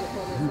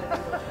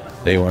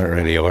they weren't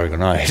really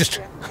organized.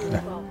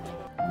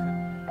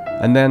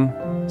 And then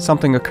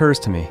something occurs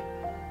to me.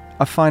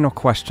 A final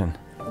question.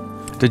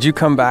 Did you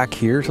come back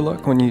here to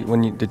look?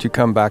 Did you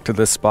come back to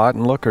this spot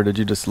and look, or did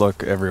you just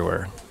look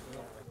everywhere?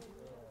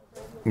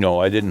 No,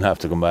 I didn't have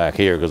to come back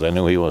here because I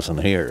knew he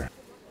wasn't here.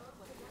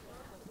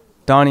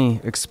 Donnie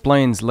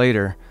explains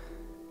later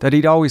that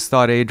he'd always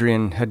thought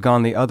Adrian had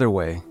gone the other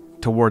way,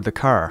 toward the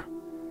car.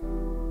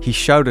 He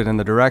shouted in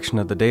the direction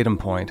of the datum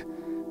point,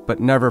 but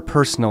never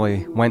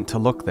personally went to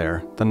look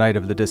there the night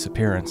of the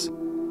disappearance.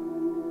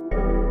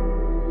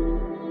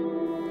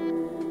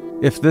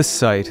 If this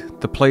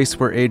site, the place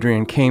where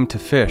Adrian came to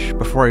fish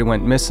before he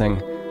went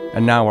missing,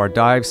 and now our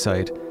dive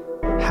site,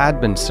 had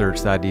been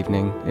searched that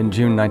evening in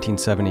June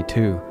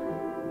 1972,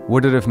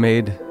 would it have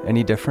made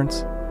any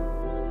difference?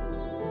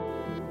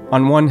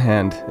 On one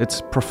hand,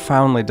 it's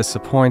profoundly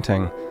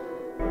disappointing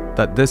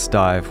that this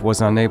dive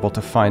was unable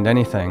to find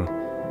anything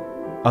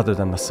other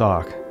than the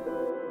sock.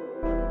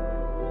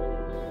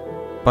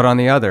 But on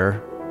the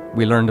other,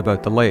 we learned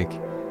about the lake,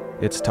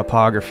 its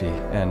topography,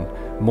 and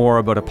more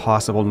about a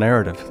possible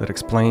narrative that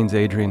explains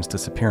Adrian's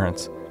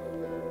disappearance.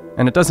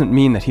 And it doesn't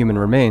mean that human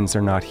remains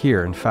are not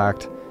here. In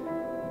fact,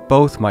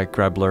 both Mike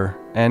Grebler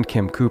and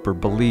Kim Cooper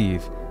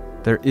believe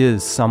there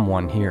is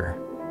someone here.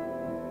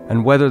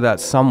 And whether that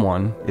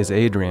someone is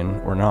Adrian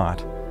or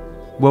not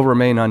will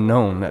remain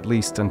unknown, at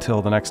least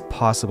until the next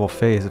possible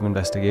phase of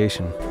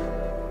investigation.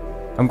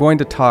 I'm going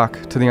to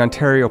talk to the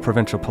Ontario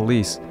Provincial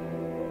Police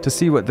to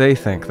see what they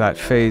think that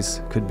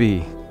phase could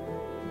be.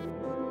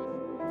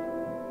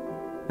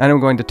 And I'm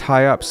going to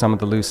tie up some of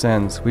the loose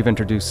ends we've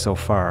introduced so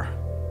far.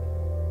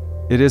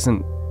 It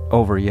isn't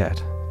over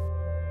yet.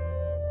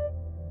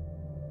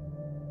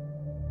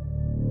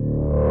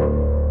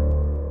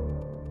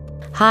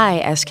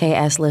 Hi,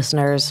 SKS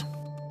listeners.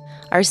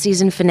 Our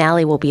season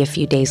finale will be a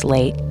few days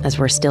late, as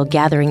we're still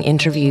gathering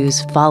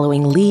interviews,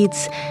 following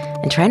leads,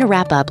 and trying to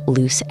wrap up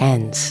loose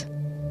ends.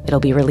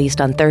 It'll be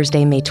released on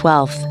Thursday, May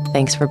 12th.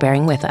 Thanks for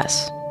bearing with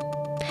us.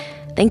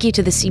 Thank you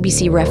to the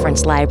CBC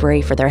Reference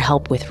Library for their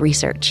help with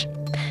research.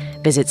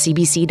 Visit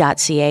cbc.ca/SKS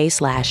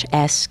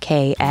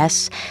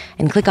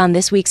and click on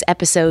this week's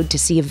episode to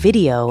see a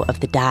video of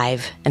the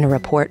dive and a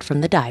report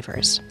from the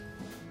divers.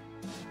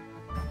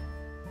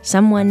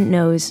 Someone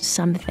Knows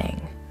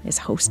Something is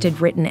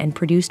hosted, written, and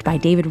produced by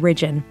David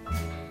Ridgen.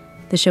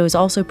 The show is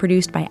also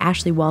produced by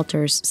Ashley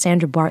Walters,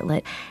 Sandra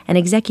Bartlett, and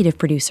executive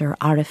producer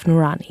Arif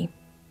Noorani.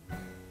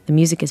 The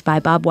music is by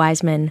Bob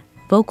Wiseman,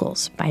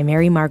 vocals by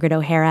Mary Margaret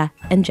O'Hara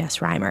and Jess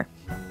Reimer.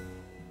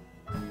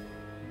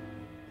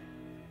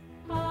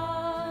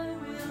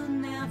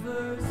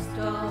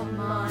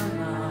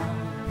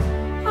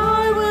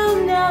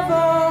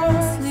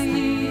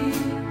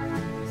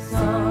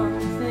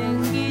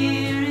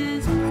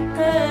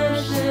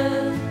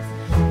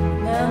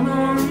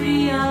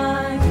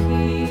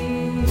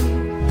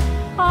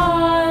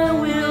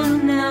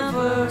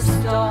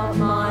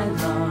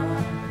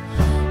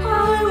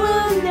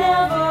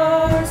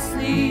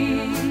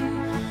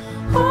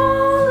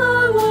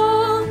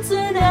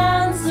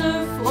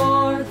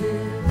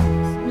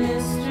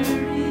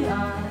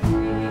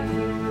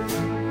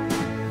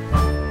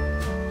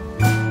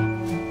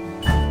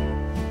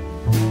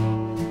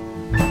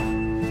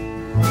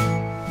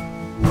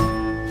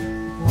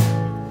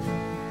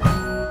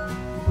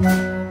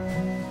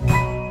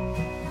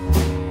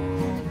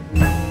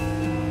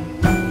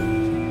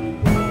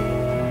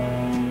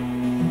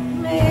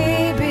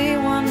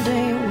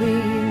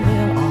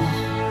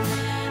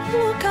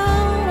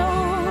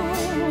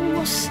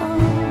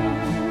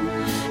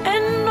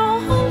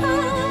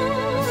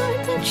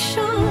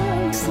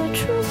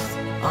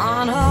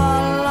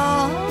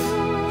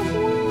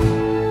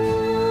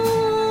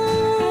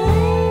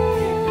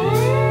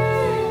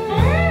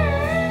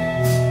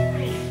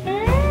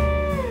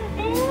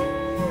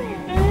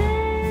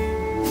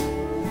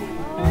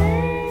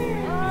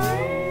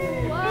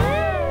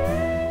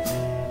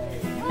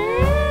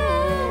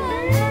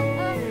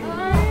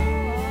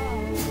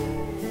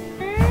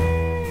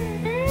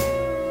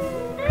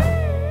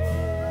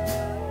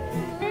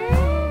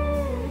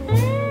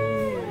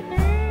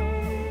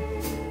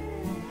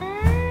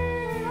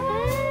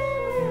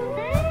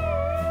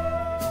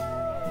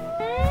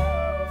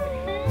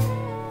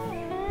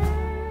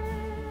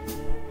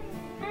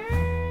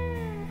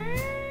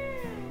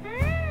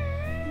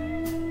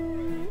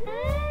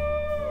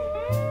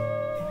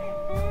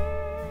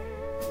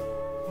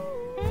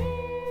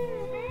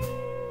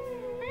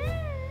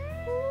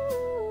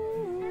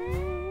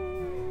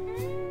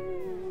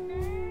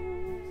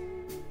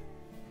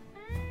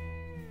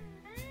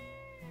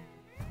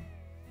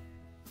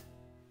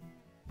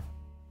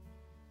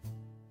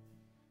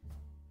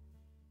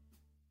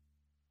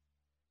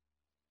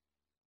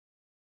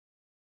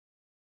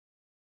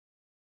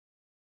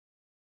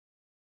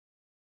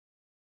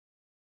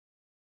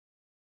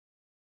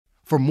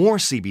 For more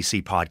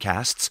CBC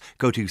podcasts,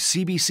 go to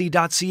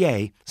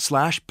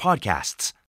cbc.ca/podcasts.